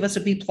I'm going to give us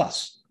a B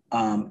plus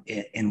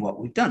in what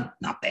we've done.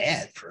 Not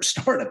bad for a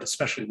startup,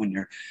 especially when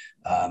you're,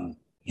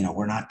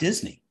 we're not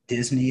Disney.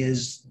 Disney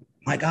is,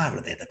 my God,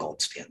 are they the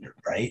gold standard,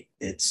 right?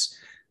 It's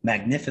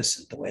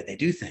magnificent the way they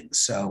do things.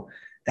 So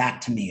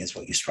that to me is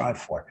what you strive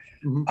for.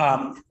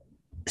 Mm-hmm.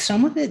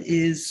 Some of it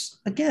is,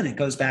 again, it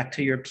goes back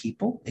to your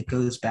people. It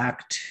goes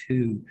back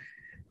to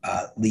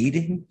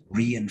leading,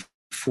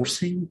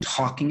 reinforcing,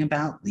 talking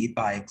about, lead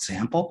by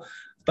example.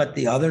 But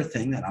the other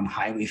thing that I'm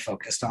highly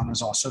focused on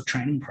is also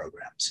training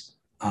programs.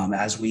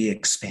 As we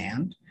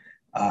expand,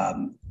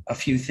 a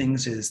few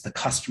things is the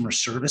customer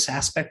service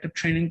aspect of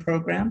training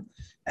program,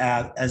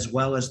 as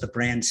well as the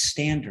brand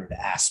standard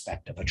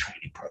aspect of a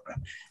training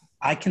program.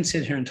 I can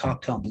sit here and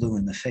talk till I'm blue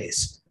in the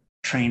face,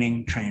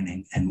 training,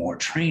 and more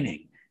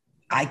training.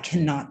 I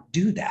cannot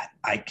do that.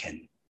 I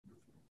can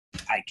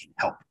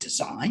help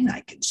design,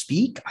 I can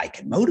speak, I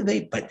can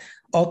motivate, but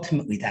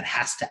ultimately that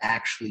has to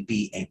actually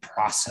be a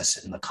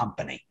process in the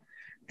company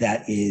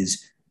that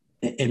is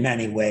in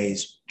many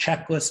ways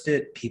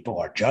checklisted. People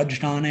are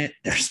judged on it.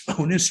 There's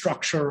bonus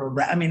structure.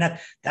 I mean,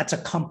 that's a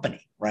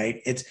company,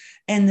 right?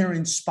 And they're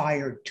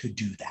inspired to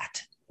do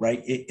that,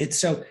 right?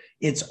 It's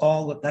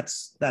all of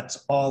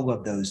that's all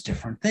of those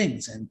different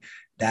things. And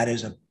that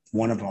is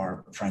one of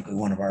our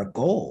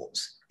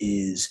goals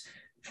is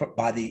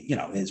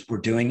is we're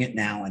doing it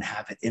now and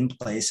have it in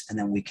place. And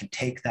then we can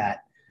take that,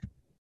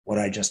 what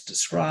I just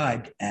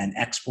described, and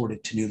export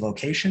it to new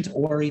locations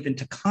or even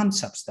to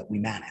concepts that we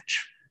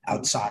manage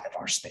outside of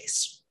our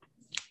space.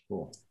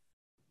 Cool.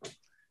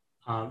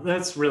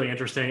 That's really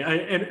interesting.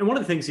 And one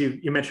of the things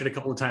you mentioned a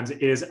couple of times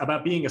is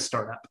about being a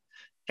startup.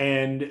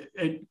 And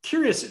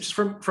curious, just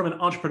from an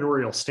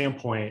entrepreneurial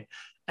standpoint,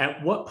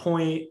 at what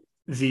point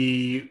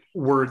the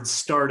word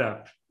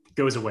startup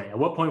goes away? At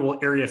what point will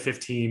Area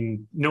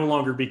 15 no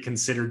longer be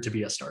considered to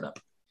be a startup?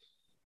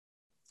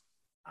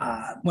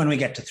 When we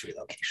get to 3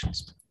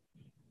 locations.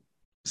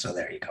 So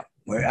there you go.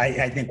 Where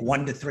I think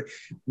 1 to 3,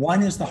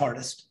 1 is the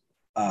hardest.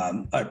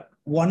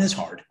 1 is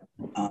hard,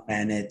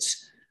 and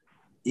it's,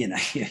 you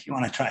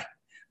want to try.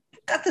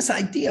 Got this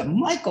idea,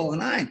 Michael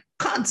and I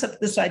concept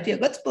this idea.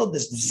 Let's build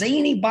this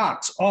zany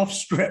box off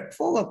strip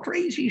full of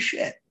crazy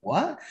shit.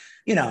 What?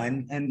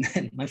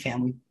 And my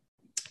family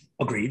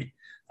agreed.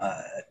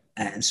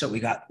 And so we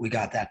got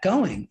that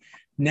going.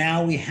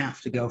 Now we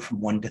have to go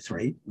from 1 to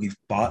 3. We've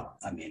bought,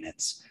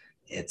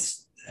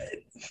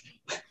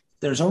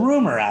 there's a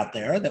rumor out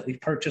there that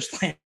we've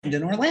purchased land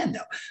in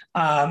Orlando.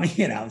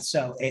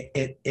 So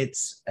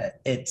it's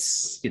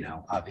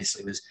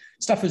obviously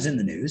stuff was in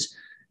the news,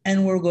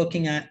 and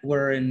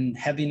we're in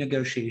heavy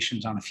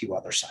negotiations on a few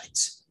other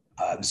sites.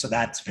 So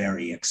that's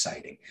very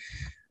exciting.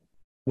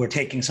 We're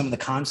taking some of the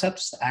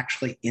concepts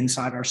actually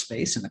inside our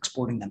space and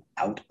exporting them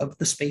out of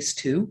the space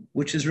too,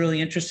 which is really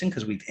interesting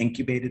because we've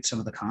incubated some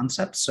of the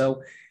concepts.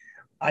 So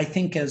I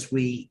think as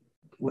we're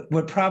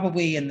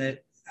probably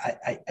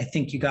I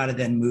think you got to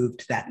then move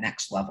to that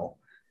next level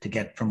to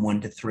get from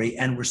 1 to 3.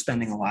 And we're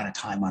spending a lot of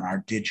time on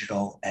our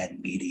digital and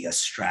media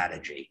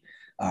strategy.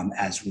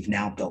 As we've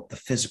now built the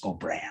physical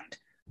brand,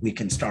 we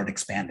can start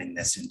expanding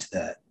this into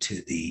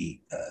the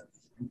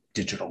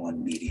digital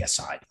and media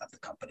side of the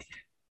company.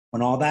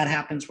 When all that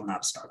happens, we're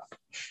not a startup.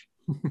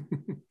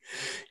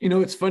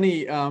 It's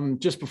funny.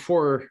 Just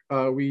before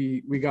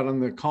we got on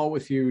the call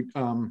with you,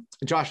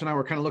 Josh and I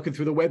were kind of looking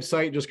through the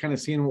website, just kind of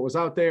seeing what was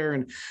out there.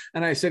 And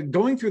I said,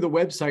 going through the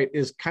website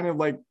is kind of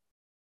like,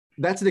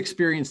 that's an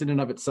experience in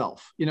and of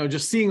itself,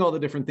 just seeing all the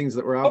different things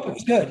that were out there.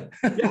 It's good.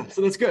 Yeah.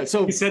 So that's good.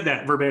 So you said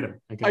that verbatim.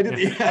 Okay. I did.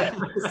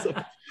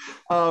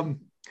 Yeah.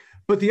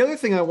 But the other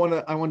thing I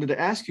wanted to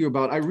ask you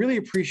about, I really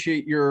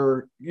appreciate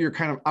your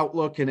kind of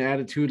outlook and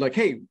attitude. Like,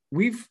 hey,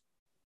 we've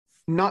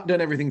not done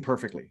everything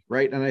perfectly,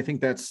 right? And I think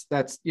that's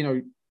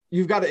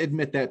you've got to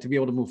admit that to be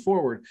able to move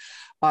forward.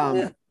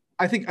 I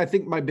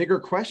think my bigger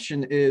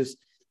question is,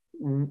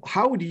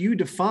 how do you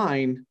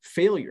define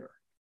failure?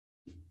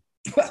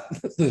 Well,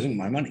 losing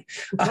my money.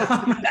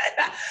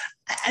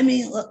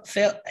 Look,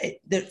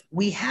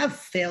 we have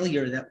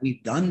failure that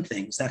we've done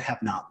things that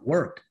have not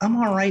worked. I'm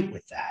all right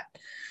with that.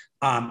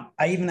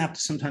 I even have to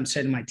sometimes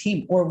say to my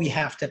team, or we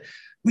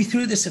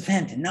threw this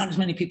event and not as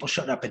many people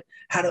showed up. And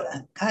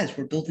guys,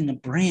 we're building a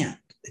brand.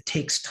 It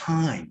takes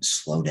time,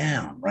 slow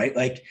down, right?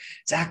 Like,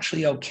 it's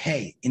actually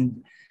okay.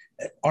 In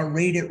our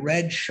Rated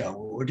Red show,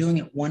 we're doing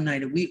it 1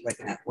 night a week right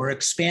now. We're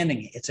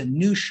expanding it. It's a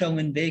new show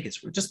in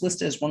Vegas. We're just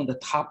listed as one of the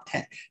top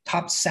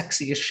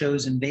sexiest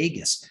shows in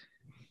Vegas.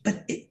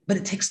 But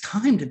it takes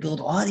time to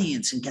build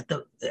audience and get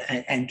the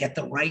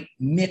right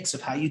mix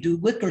of how you do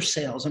liquor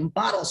sales and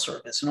bottle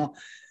service and all.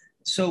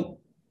 So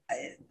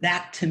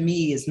that to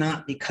me is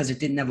not because it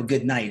didn't have a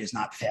good night is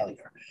not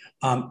failure.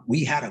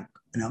 We had an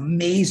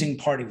amazing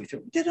party. We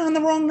did it on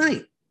the wrong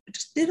night. We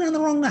just did it on the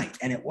wrong night,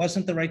 and it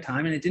wasn't the right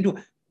time, and it didn't do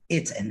it.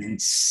 It's an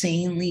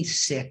insanely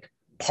sick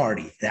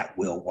party that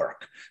will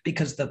work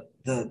because the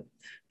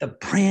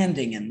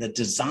branding and the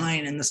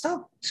design and the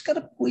stuff just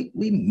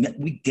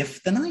we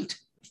diff the night.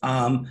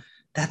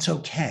 That's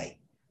okay.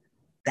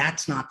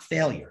 That's not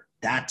failure.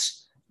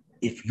 That's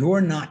if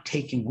you're not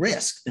taking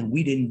risk, then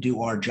we didn't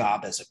do our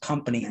job as a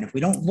company. And if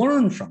we don't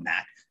learn from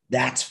that,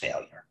 that's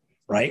failure,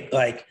 right?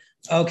 Like,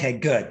 okay,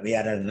 good. We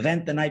had an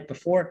event the night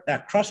before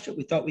that crushed it.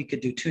 We thought we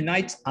could do 2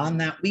 nights on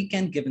that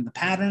weekend, given the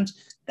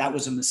patterns. That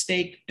was a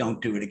mistake.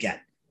 Don't do it again.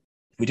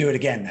 If we do it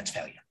again, that's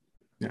failure.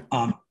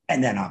 Yeah.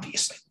 And then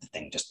obviously the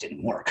thing just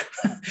didn't work,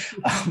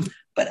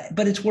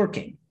 but it's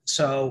working.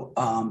 So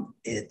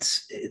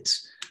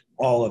it's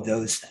all of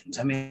those things.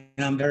 I mean,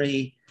 I'm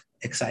very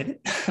excited.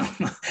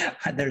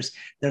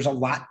 There's a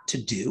lot to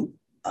do.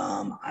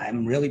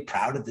 I'm really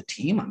proud of the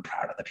team. I'm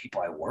proud of the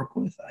people I work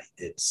with.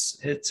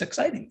 It's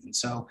exciting, and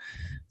so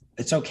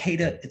it's okay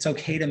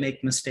to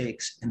make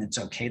mistakes, and it's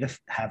okay to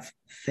have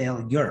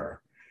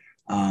failure,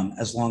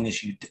 as long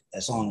as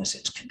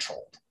it's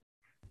controlled.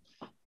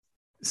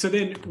 So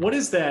then, what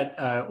does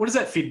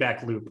that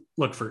feedback loop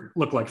look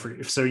like for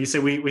you? So you say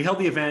we held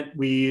the event,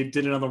 we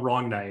did it on the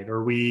wrong night,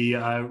 or we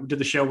did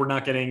the show, we're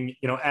not getting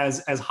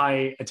as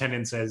high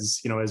attendance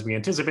as as we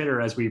anticipated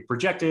or as we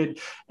projected,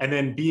 and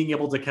then being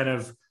able to kind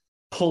of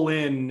pull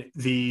in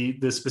the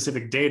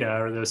specific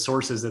data or the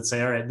sources that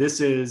say, all right,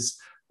 this is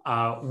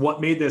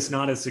what made this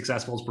not as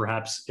successful as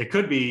perhaps it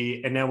could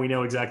be, and now we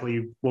know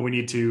exactly what we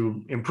need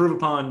to improve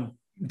upon,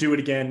 do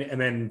it again,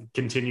 and then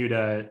continue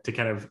to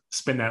kind of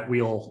spin that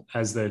wheel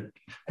as the.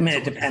 I mean,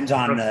 it depends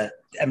on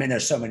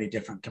there's so many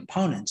different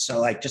components. So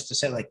like, just to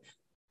say like,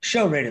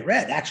 show rated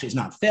red actually is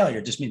not failure.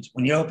 It just means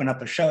when you open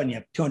up a show and you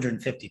have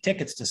 250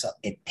 tickets to sell,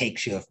 it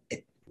takes you,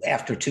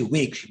 after 2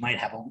 weeks, you might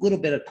have a little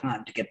bit of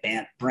time to get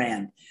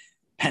brand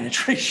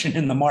penetration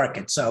in the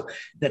market. So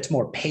that's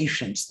more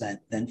patience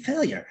than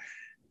failure.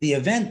 The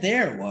event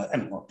there was,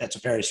 that's a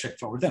very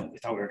straightforward thing. We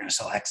thought we were going to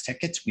sell X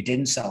tickets. We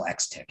didn't sell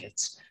X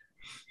tickets.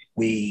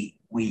 We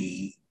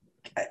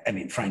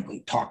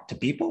frankly, talked to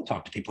people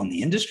in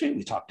the industry.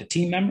 We talked to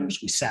team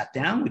members. We sat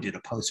down, we did a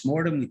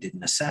postmortem, we did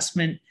an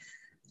assessment.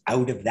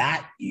 Out of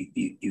that,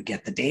 you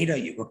get the data,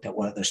 you looked at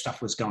what other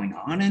stuff was going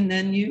on, and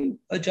then you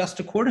adjust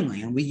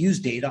accordingly. And we use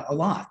data a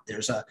lot.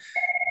 There's a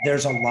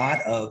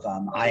lot of,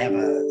 I have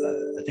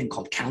a thing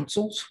called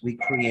councils. We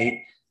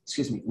create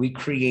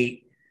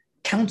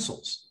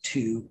councils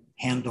to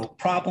handle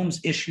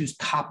problems, issues,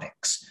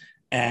 topics.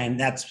 And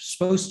that's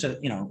supposed to,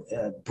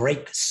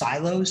 break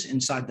silos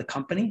inside the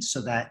company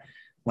so that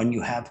when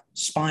you have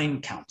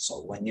spine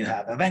council, when you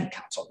have event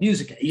council,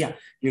 music,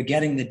 you're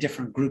getting the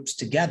different groups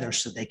together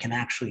so they can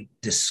actually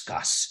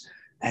discuss.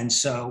 And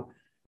so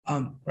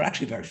we're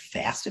actually very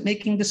fast at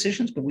making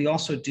decisions, but we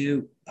also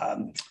do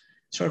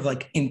sort of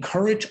like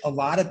encourage a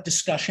lot of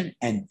discussion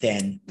and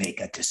then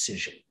make a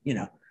decision,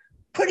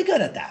 pretty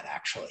good at that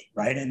actually,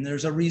 right? And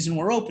there's a reason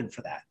we're open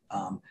for that.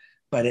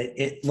 But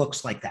it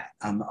looks like that.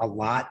 A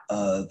lot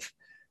of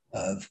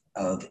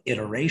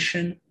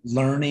iteration,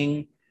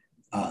 learning.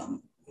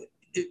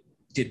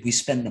 Did we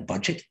spend the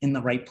budget in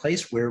the right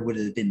place? Where would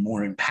it have been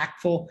more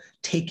impactful?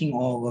 Taking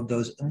all of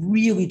those,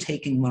 really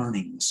taking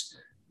learnings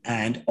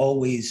and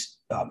always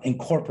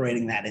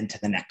incorporating that into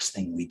the next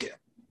thing we do.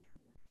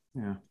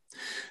 Yeah.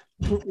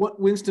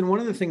 Winston,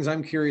 one of the things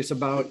I'm curious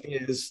about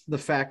is the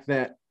fact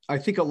that I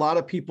think a lot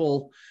of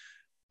people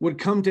would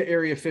come to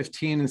Area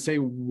 15 and say,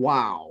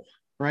 wow,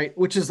 right?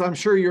 Which is, I'm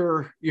sure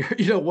you're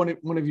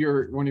one of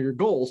your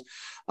goals.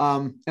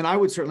 And I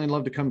would certainly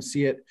love to come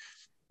see it,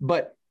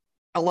 but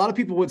a lot of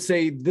people would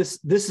say this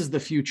is the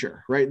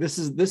future, right? This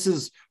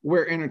is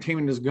where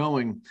entertainment is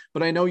going.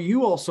 But I know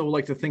you also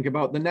like to think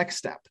about the next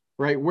step,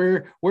 right?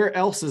 Where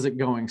else is it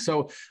going?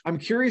 So I'm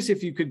curious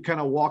if you could kind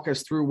of walk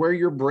us through where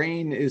your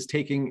brain is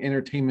taking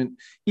entertainment,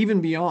 even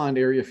beyond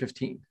Area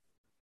 15.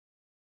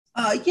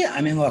 Yeah,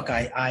 I mean, look,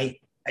 I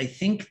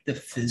think the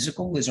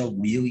physical is a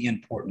really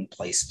important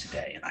place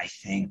today. And I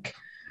think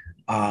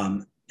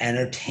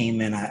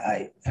entertainment,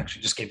 I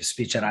actually just gave a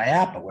speech at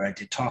IAAPA where I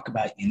did talk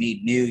about you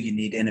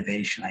need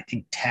innovation. I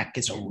think tech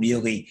is I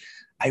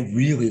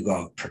really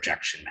love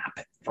projection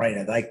mapping, right?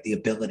 I like the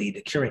ability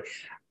to curate.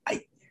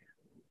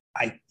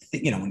 I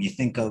think, when you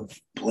think of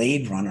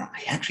Blade Runner,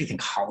 I actually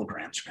think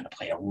holograms are going to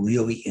play a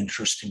really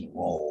interesting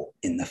role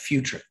in the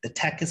future. The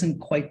tech isn't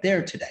quite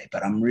there today,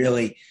 but I'm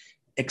really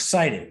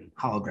excited.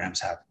 Holograms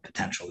have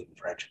potential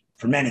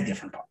for many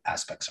different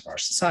aspects of our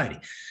society.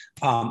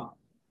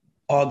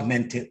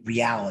 Augmented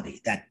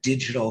reality, that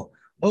digital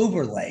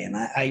overlay. And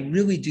I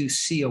really do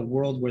see a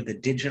world where the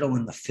digital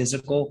and the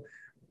physical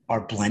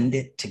are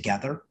blended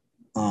together,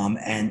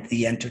 and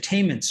the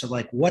entertainment. So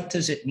like, what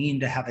does it mean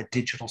to have a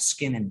digital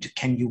skin, and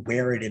can you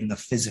wear it in the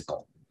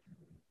physical,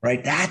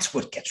 right? That's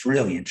what gets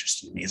really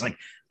interesting to me. It's like,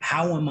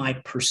 how am I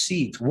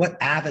perceived?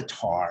 What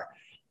avatar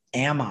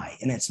am I?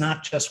 And it's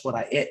not just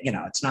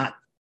it's not,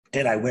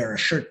 did I wear a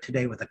shirt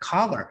today with a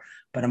collar,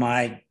 but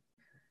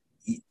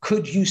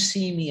could you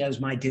see me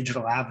as my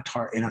digital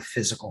avatar in a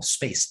physical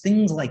space?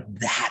 Things like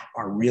that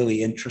are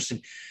really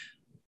interesting.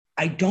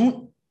 I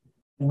don't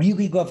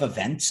really love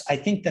events. I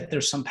think that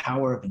there's some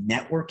power of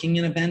networking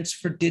in events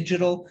for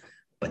digital,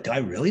 but do I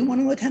really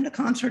want to attend a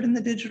concert in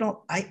the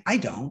digital? I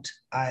don't.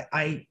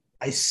 I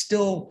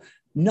still,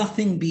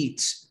 nothing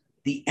beats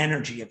the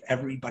energy of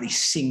everybody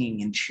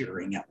singing and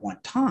cheering at one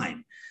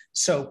time.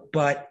 So,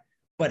 but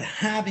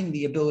having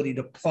the ability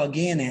to plug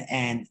in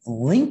and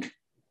link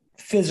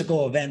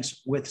physical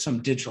events with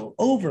some digital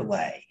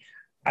overlay,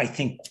 I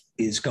think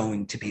is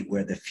going to be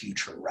where the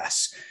future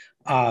rests.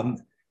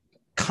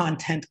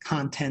 Content,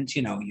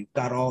 you've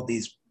got all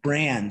these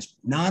brands,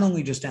 not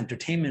only just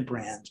entertainment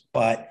brands,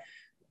 but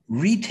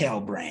retail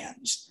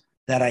brands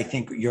that I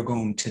think you're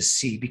going to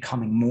see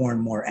becoming more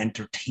and more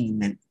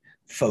entertainment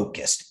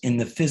focused in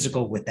the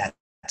physical with that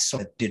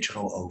sort of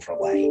digital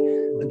overlay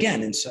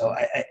again. And so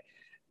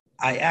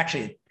I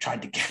actually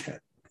tried to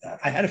get,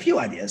 I had a few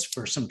ideas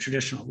for some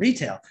traditional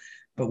retail,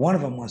 but one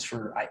of them was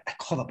I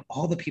called up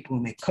all the people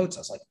who make coats.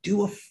 I was like,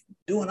 do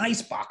an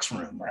ice box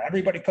room where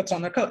everybody puts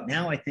on their coat.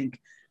 Now I think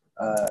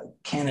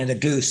Canada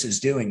Goose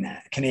is doing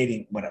that,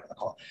 Canadian, whatever they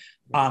call it.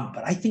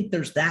 But I think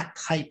there's that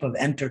type of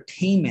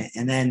entertainment,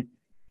 and then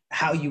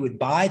how you would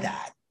buy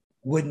that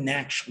wouldn't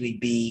actually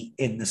be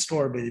in the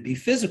store, but it'd be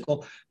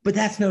physical. But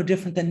that's no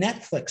different than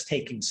Netflix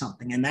taking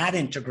something and that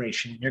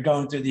integration. You're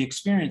going through the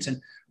experience,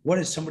 and what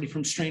does somebody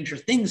from Stranger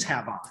Things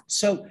have on?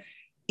 So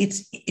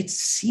it's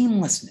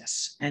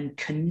seamlessness and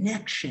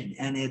connection,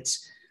 and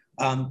it's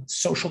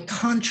social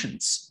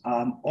conscience,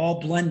 all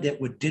blended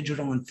with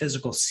digital and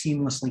physical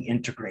seamlessly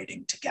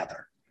integrating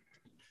together.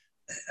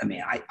 I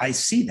mean, I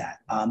see that.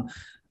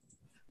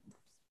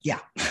 Yeah,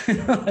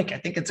 like I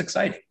think it's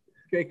exciting.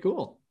 Okay,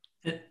 cool.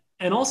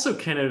 And also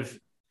kind of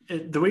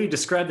the way you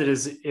described it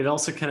is it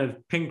also kind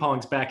of ping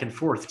pongs back and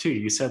forth too.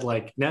 You said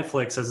like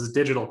Netflix has this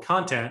digital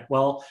content.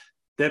 Well,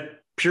 that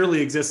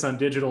purely exists on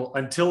digital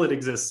until it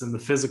exists in the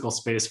physical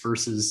space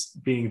versus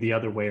being the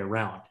other way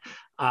around.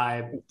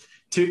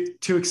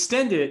 To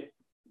extend it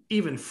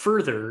even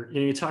further,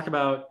 you talk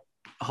about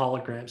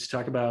holograms, you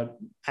talk about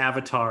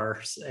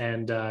avatars,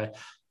 and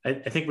I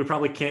think we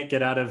probably can't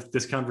get out of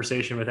this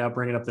conversation without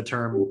bringing up the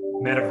term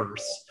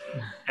metaverse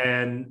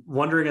and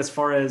wondering as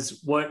far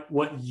as what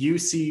you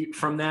see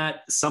from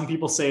that. Some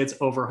people say it's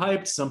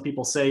overhyped. Some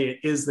people say it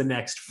is the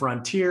next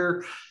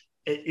frontier.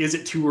 Is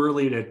it too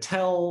early to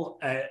tell?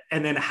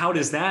 And then how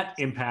does that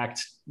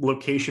impact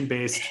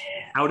location-based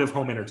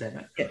out-of-home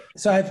entertainment? Yeah.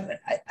 So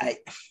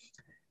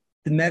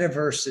the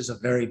metaverse is a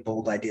very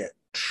bold idea.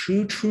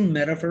 True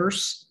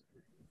metaverse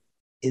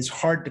is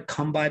hard to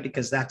come by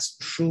because that's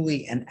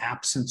truly an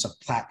absence of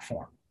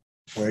platform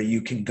where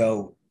you can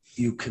go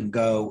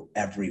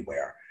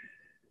everywhere.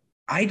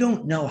 I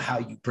don't know how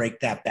you break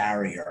that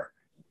barrier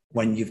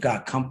when you've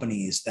got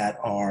companies that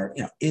are,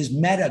 is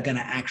Meta going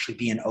to actually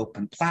be an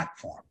open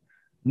platform?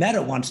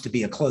 Meta wants to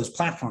be a closed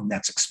platform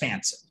that's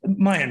expansive.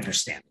 My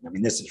understanding, I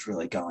mean, this is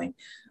really going.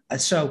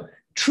 So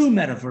true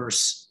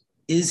metaverse,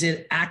 is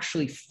it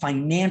actually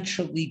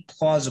financially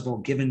plausible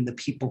given the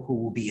people who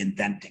will be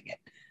inventing it?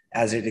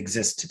 As it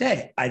exists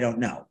today, I don't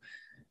know.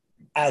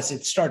 As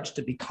it starts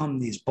to become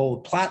these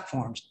bold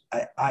platforms,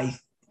 I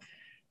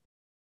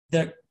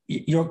think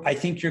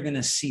you're going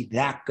to see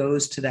that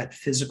goes to that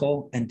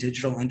physical and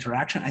digital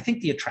interaction. I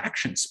think the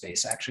attraction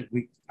space,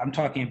 actually, I'm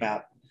talking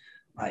about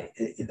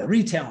the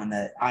retail and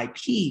the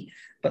IP,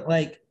 but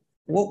like,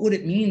 what would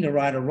it mean to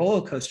ride a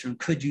roller coaster? And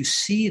could you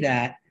see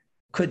that?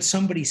 Could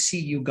somebody see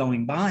you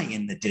going by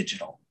in the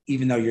digital,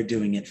 even though you're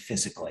doing it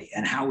physically?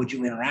 And how would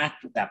you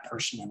interact with that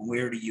person, and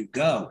where do you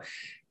go?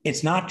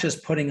 It's not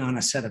just putting on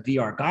a set of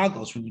VR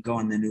goggles when you go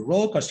on the new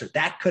roller coaster.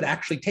 That could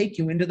actually take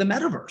you into the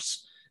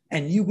metaverse,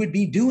 and you would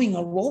be doing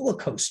a roller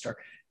coaster.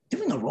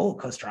 Doing a roller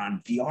coaster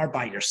on VR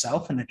by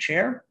yourself in a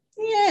chair?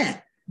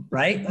 Yeah,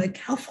 right? Like,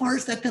 how far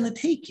is that going to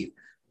take you?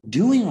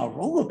 Doing a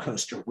roller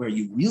coaster where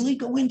you really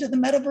go into the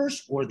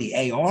metaverse or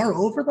the AR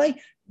overlay,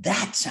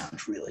 that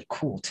sounds really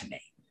cool to me.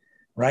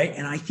 Right.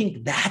 And I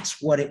think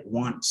that's what it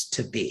wants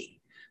to be,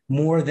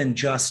 more than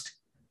just,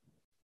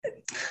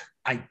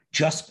 I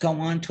just go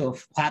onto a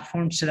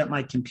platform, sit at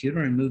my computer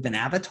and move an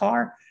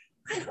avatar.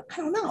 I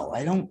don't know.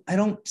 I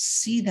don't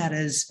see that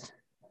as,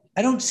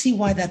 I don't see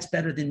why that's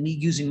better than me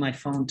using my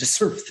phone to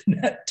surf the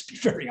net, to be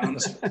very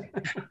honest with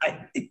you.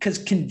 Because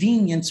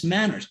convenience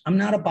matters. I'm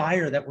not a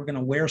buyer that we're going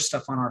to wear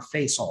stuff on our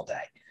face all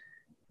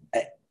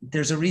day.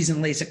 There's a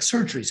reason LASIK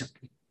surgeries,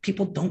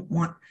 people don't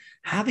want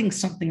having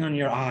something on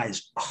your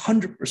eyes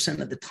 100%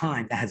 of the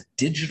time that has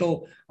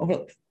digital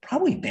over,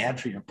 probably bad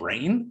for your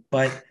brain,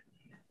 but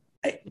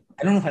I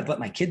don't know if I'd let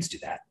my kids do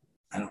that.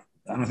 I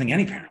don't think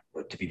any parent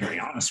would, to be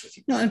very honest with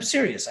you. No, I'm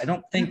serious. I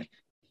don't think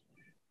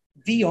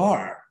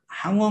VR,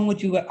 how long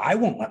would you I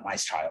won't let my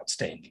child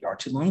stay in VR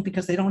too long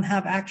because they don't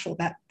have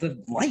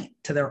the light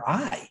to their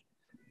eye.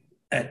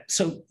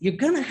 So you're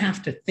going to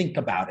have to think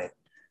about it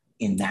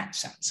in that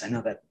sense. I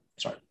know that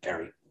sort of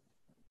very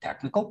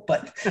technical,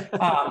 but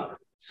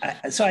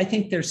so I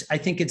think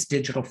it's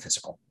digital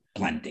physical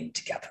blending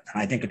together.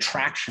 And I think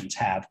attractions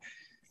have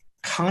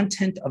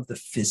content of the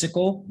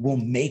physical will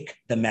make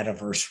the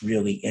metaverse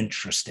really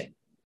interesting.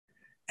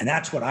 And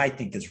that's what I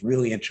think is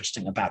really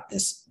interesting about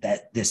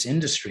this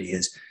industry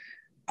is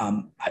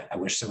I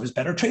wish there was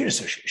better trade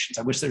associations.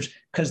 I wish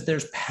because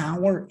there's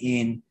power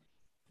in,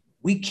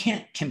 we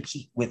can't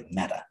compete with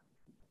Meta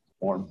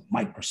or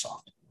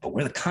Microsoft, but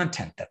we're the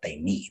content that they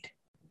need.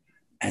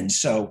 And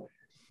so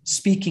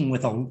speaking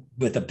with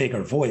a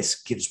bigger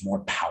voice gives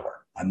more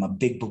power. I'm a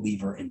big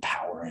believer in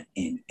power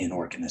in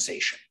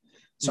organization.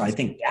 So I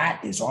think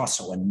that is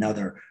also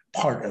another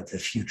part of the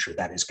future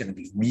that is going to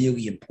be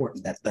really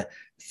important, that the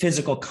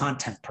physical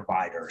content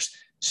providers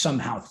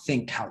somehow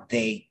think how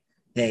they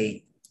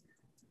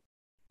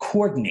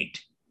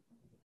coordinate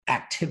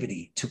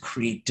activity to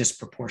create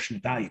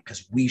disproportionate value,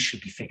 because we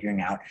should be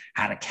figuring out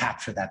how to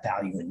capture that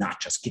value and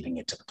not just giving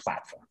it to the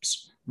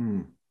platforms.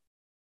 You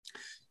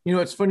know,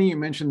 it's funny you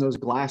mentioned those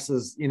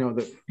glasses, you know,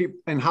 that people,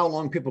 and how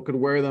long people could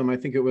wear them. I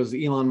think it was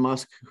Elon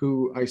Musk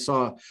who I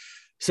saw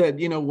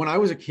said, you know, when I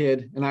was a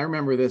kid, and I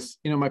remember this,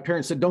 you know, my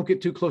parents said, don't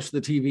get too close to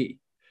the TV,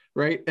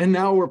 right? And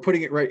now we're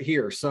putting it right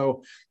here.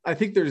 So I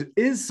think there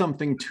is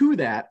something to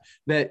that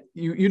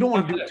you don't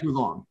want to do it too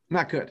long.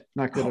 Not good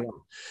at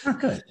all. Not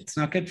good. It's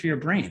not good for your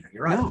brain.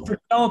 You're right. For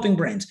developing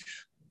brains.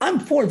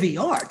 I'm for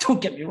VR. Don't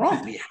get me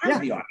wrong. We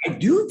have VR. I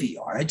do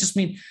VR. I just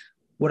mean,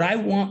 would I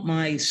want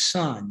my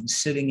son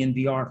sitting in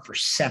VR for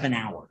 7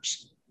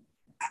 hours?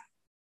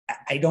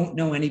 I don't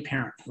know any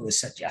parent who has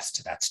said yes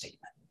to that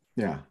statement.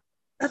 Yeah.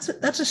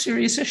 That's a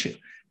serious issue.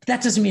 But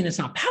that doesn't mean it's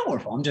not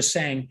powerful. I'm just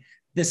saying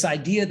this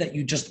idea that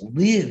you just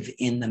live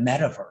in the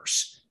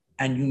metaverse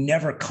and you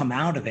never come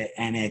out of it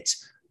and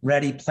it's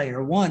Ready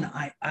Player One.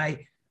 I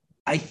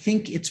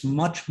think it's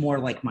much more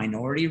like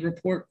Minority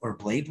Report or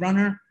Blade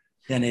Runner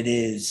than it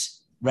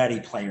is Ready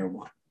Player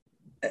One.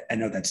 I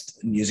know that's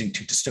using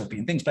two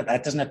dystopian things, but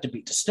that doesn't have to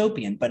be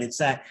dystopian, but it's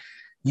that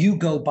you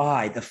go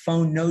by, the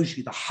phone knows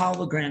you, the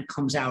hologram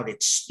comes out,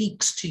 it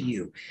speaks to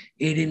you,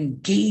 it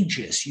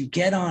engages, you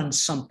get on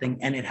something,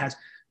 and it has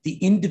the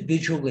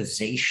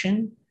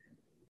individualization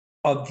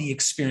of the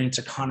experience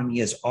economy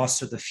is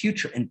also the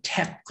future. And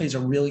tech plays a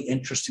really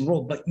interesting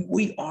role, but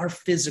we are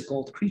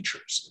physical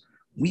creatures.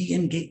 We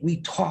engage,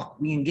 we talk,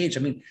 we engage.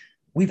 I mean,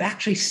 we've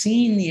actually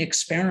seen the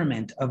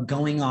experiment of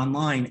going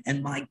online,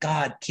 and my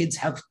God, kids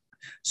have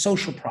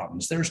social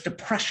problems. There's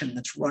depression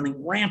that's running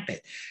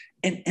rampant.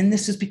 And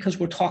this is because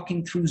we're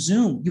talking through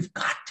Zoom. You've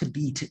got to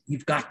be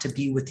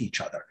with each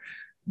other.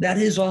 That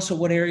is also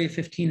what Area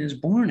 15 is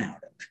born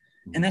out of.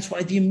 And that's why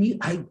I mean,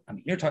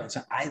 you're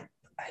talking, I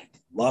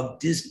love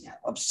Disney. I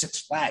love Six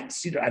Flags,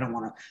 Cedar. I don't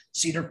want to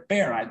Cedar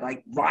Fair. I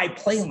like Rye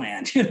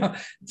Playland, you know,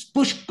 it's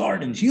Busch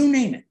Gardens, you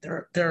name it.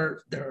 There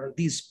are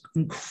these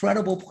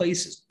incredible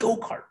places,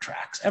 go-kart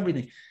tracks,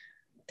 everything.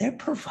 They're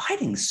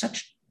providing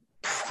such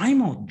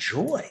primal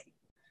joy.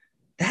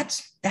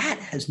 That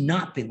has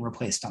not been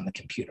replaced on the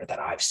computer that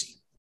I've seen.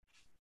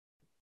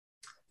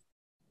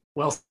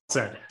 Well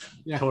said.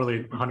 Yeah.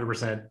 Totally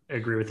 100%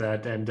 agree with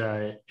that. And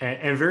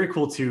very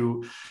cool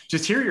to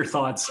just hear your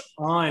thoughts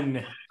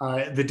on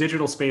the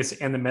digital space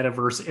and the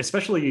metaverse,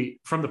 especially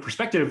from the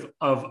perspective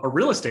of a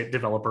real estate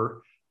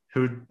developer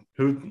who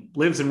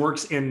lives and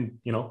works in,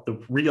 you know, the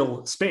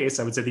real space.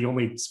 I would say the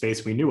only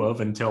space we knew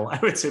of until, I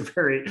would say,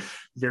 very,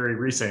 very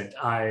recent.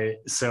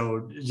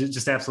 So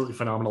just absolutely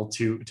phenomenal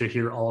to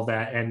hear all of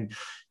that and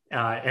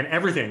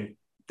everything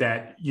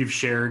that you've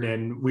shared.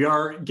 And we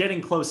are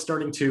getting close,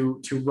 starting to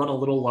run a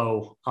little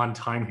low on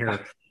time here.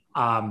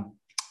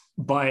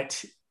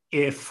 But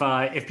if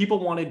people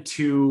wanted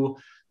to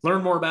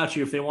learn more about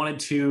you, if they wanted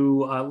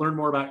to learn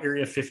more about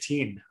Area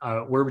 15,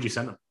 where would you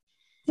send them?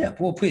 Yeah,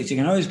 well, please, you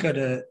can always go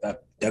to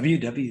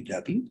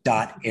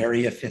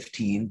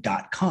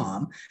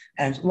www.area15.com,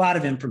 and a lot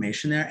of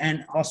information there.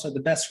 And also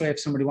the best way if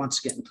somebody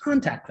wants to get in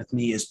contact with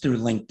me is through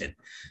LinkedIn.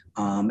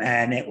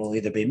 And it will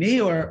either be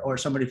me or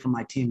somebody from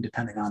my team,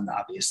 depending on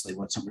obviously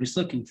what somebody's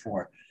looking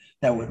for,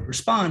 that would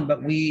respond.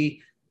 But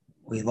we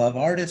love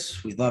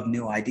artists, we love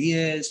new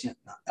ideas,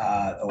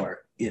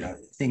 or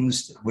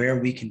things where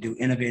we can do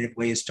innovative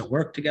ways to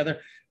work together.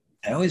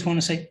 I always want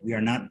to say we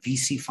are not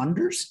VC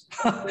funders.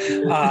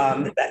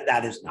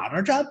 That is not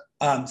our job.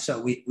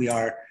 So we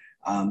are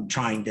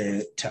trying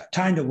to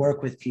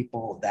work with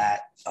people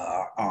that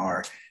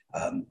are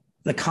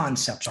the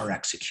concepts are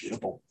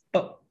executable,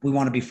 but we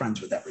want to be friends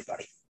with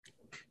everybody.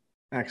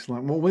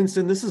 Excellent. Well,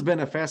 Winston, this has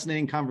been a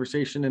fascinating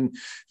conversation, and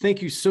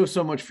thank you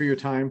so much for your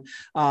time.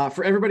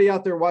 For everybody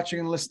out there watching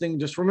and listening,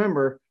 just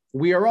remember,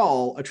 we are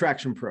all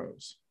Attraction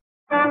Pros.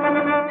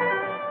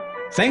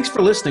 Thanks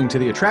for listening to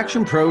the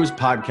Attraction Pros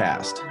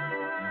podcast.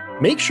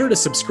 Make sure to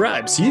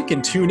subscribe so you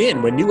can tune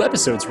in when new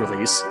episodes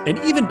release. And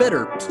even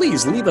better,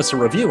 please leave us a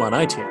review on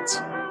iTunes.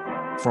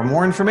 For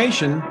more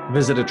information,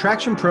 visit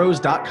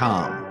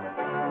attractionpros.com.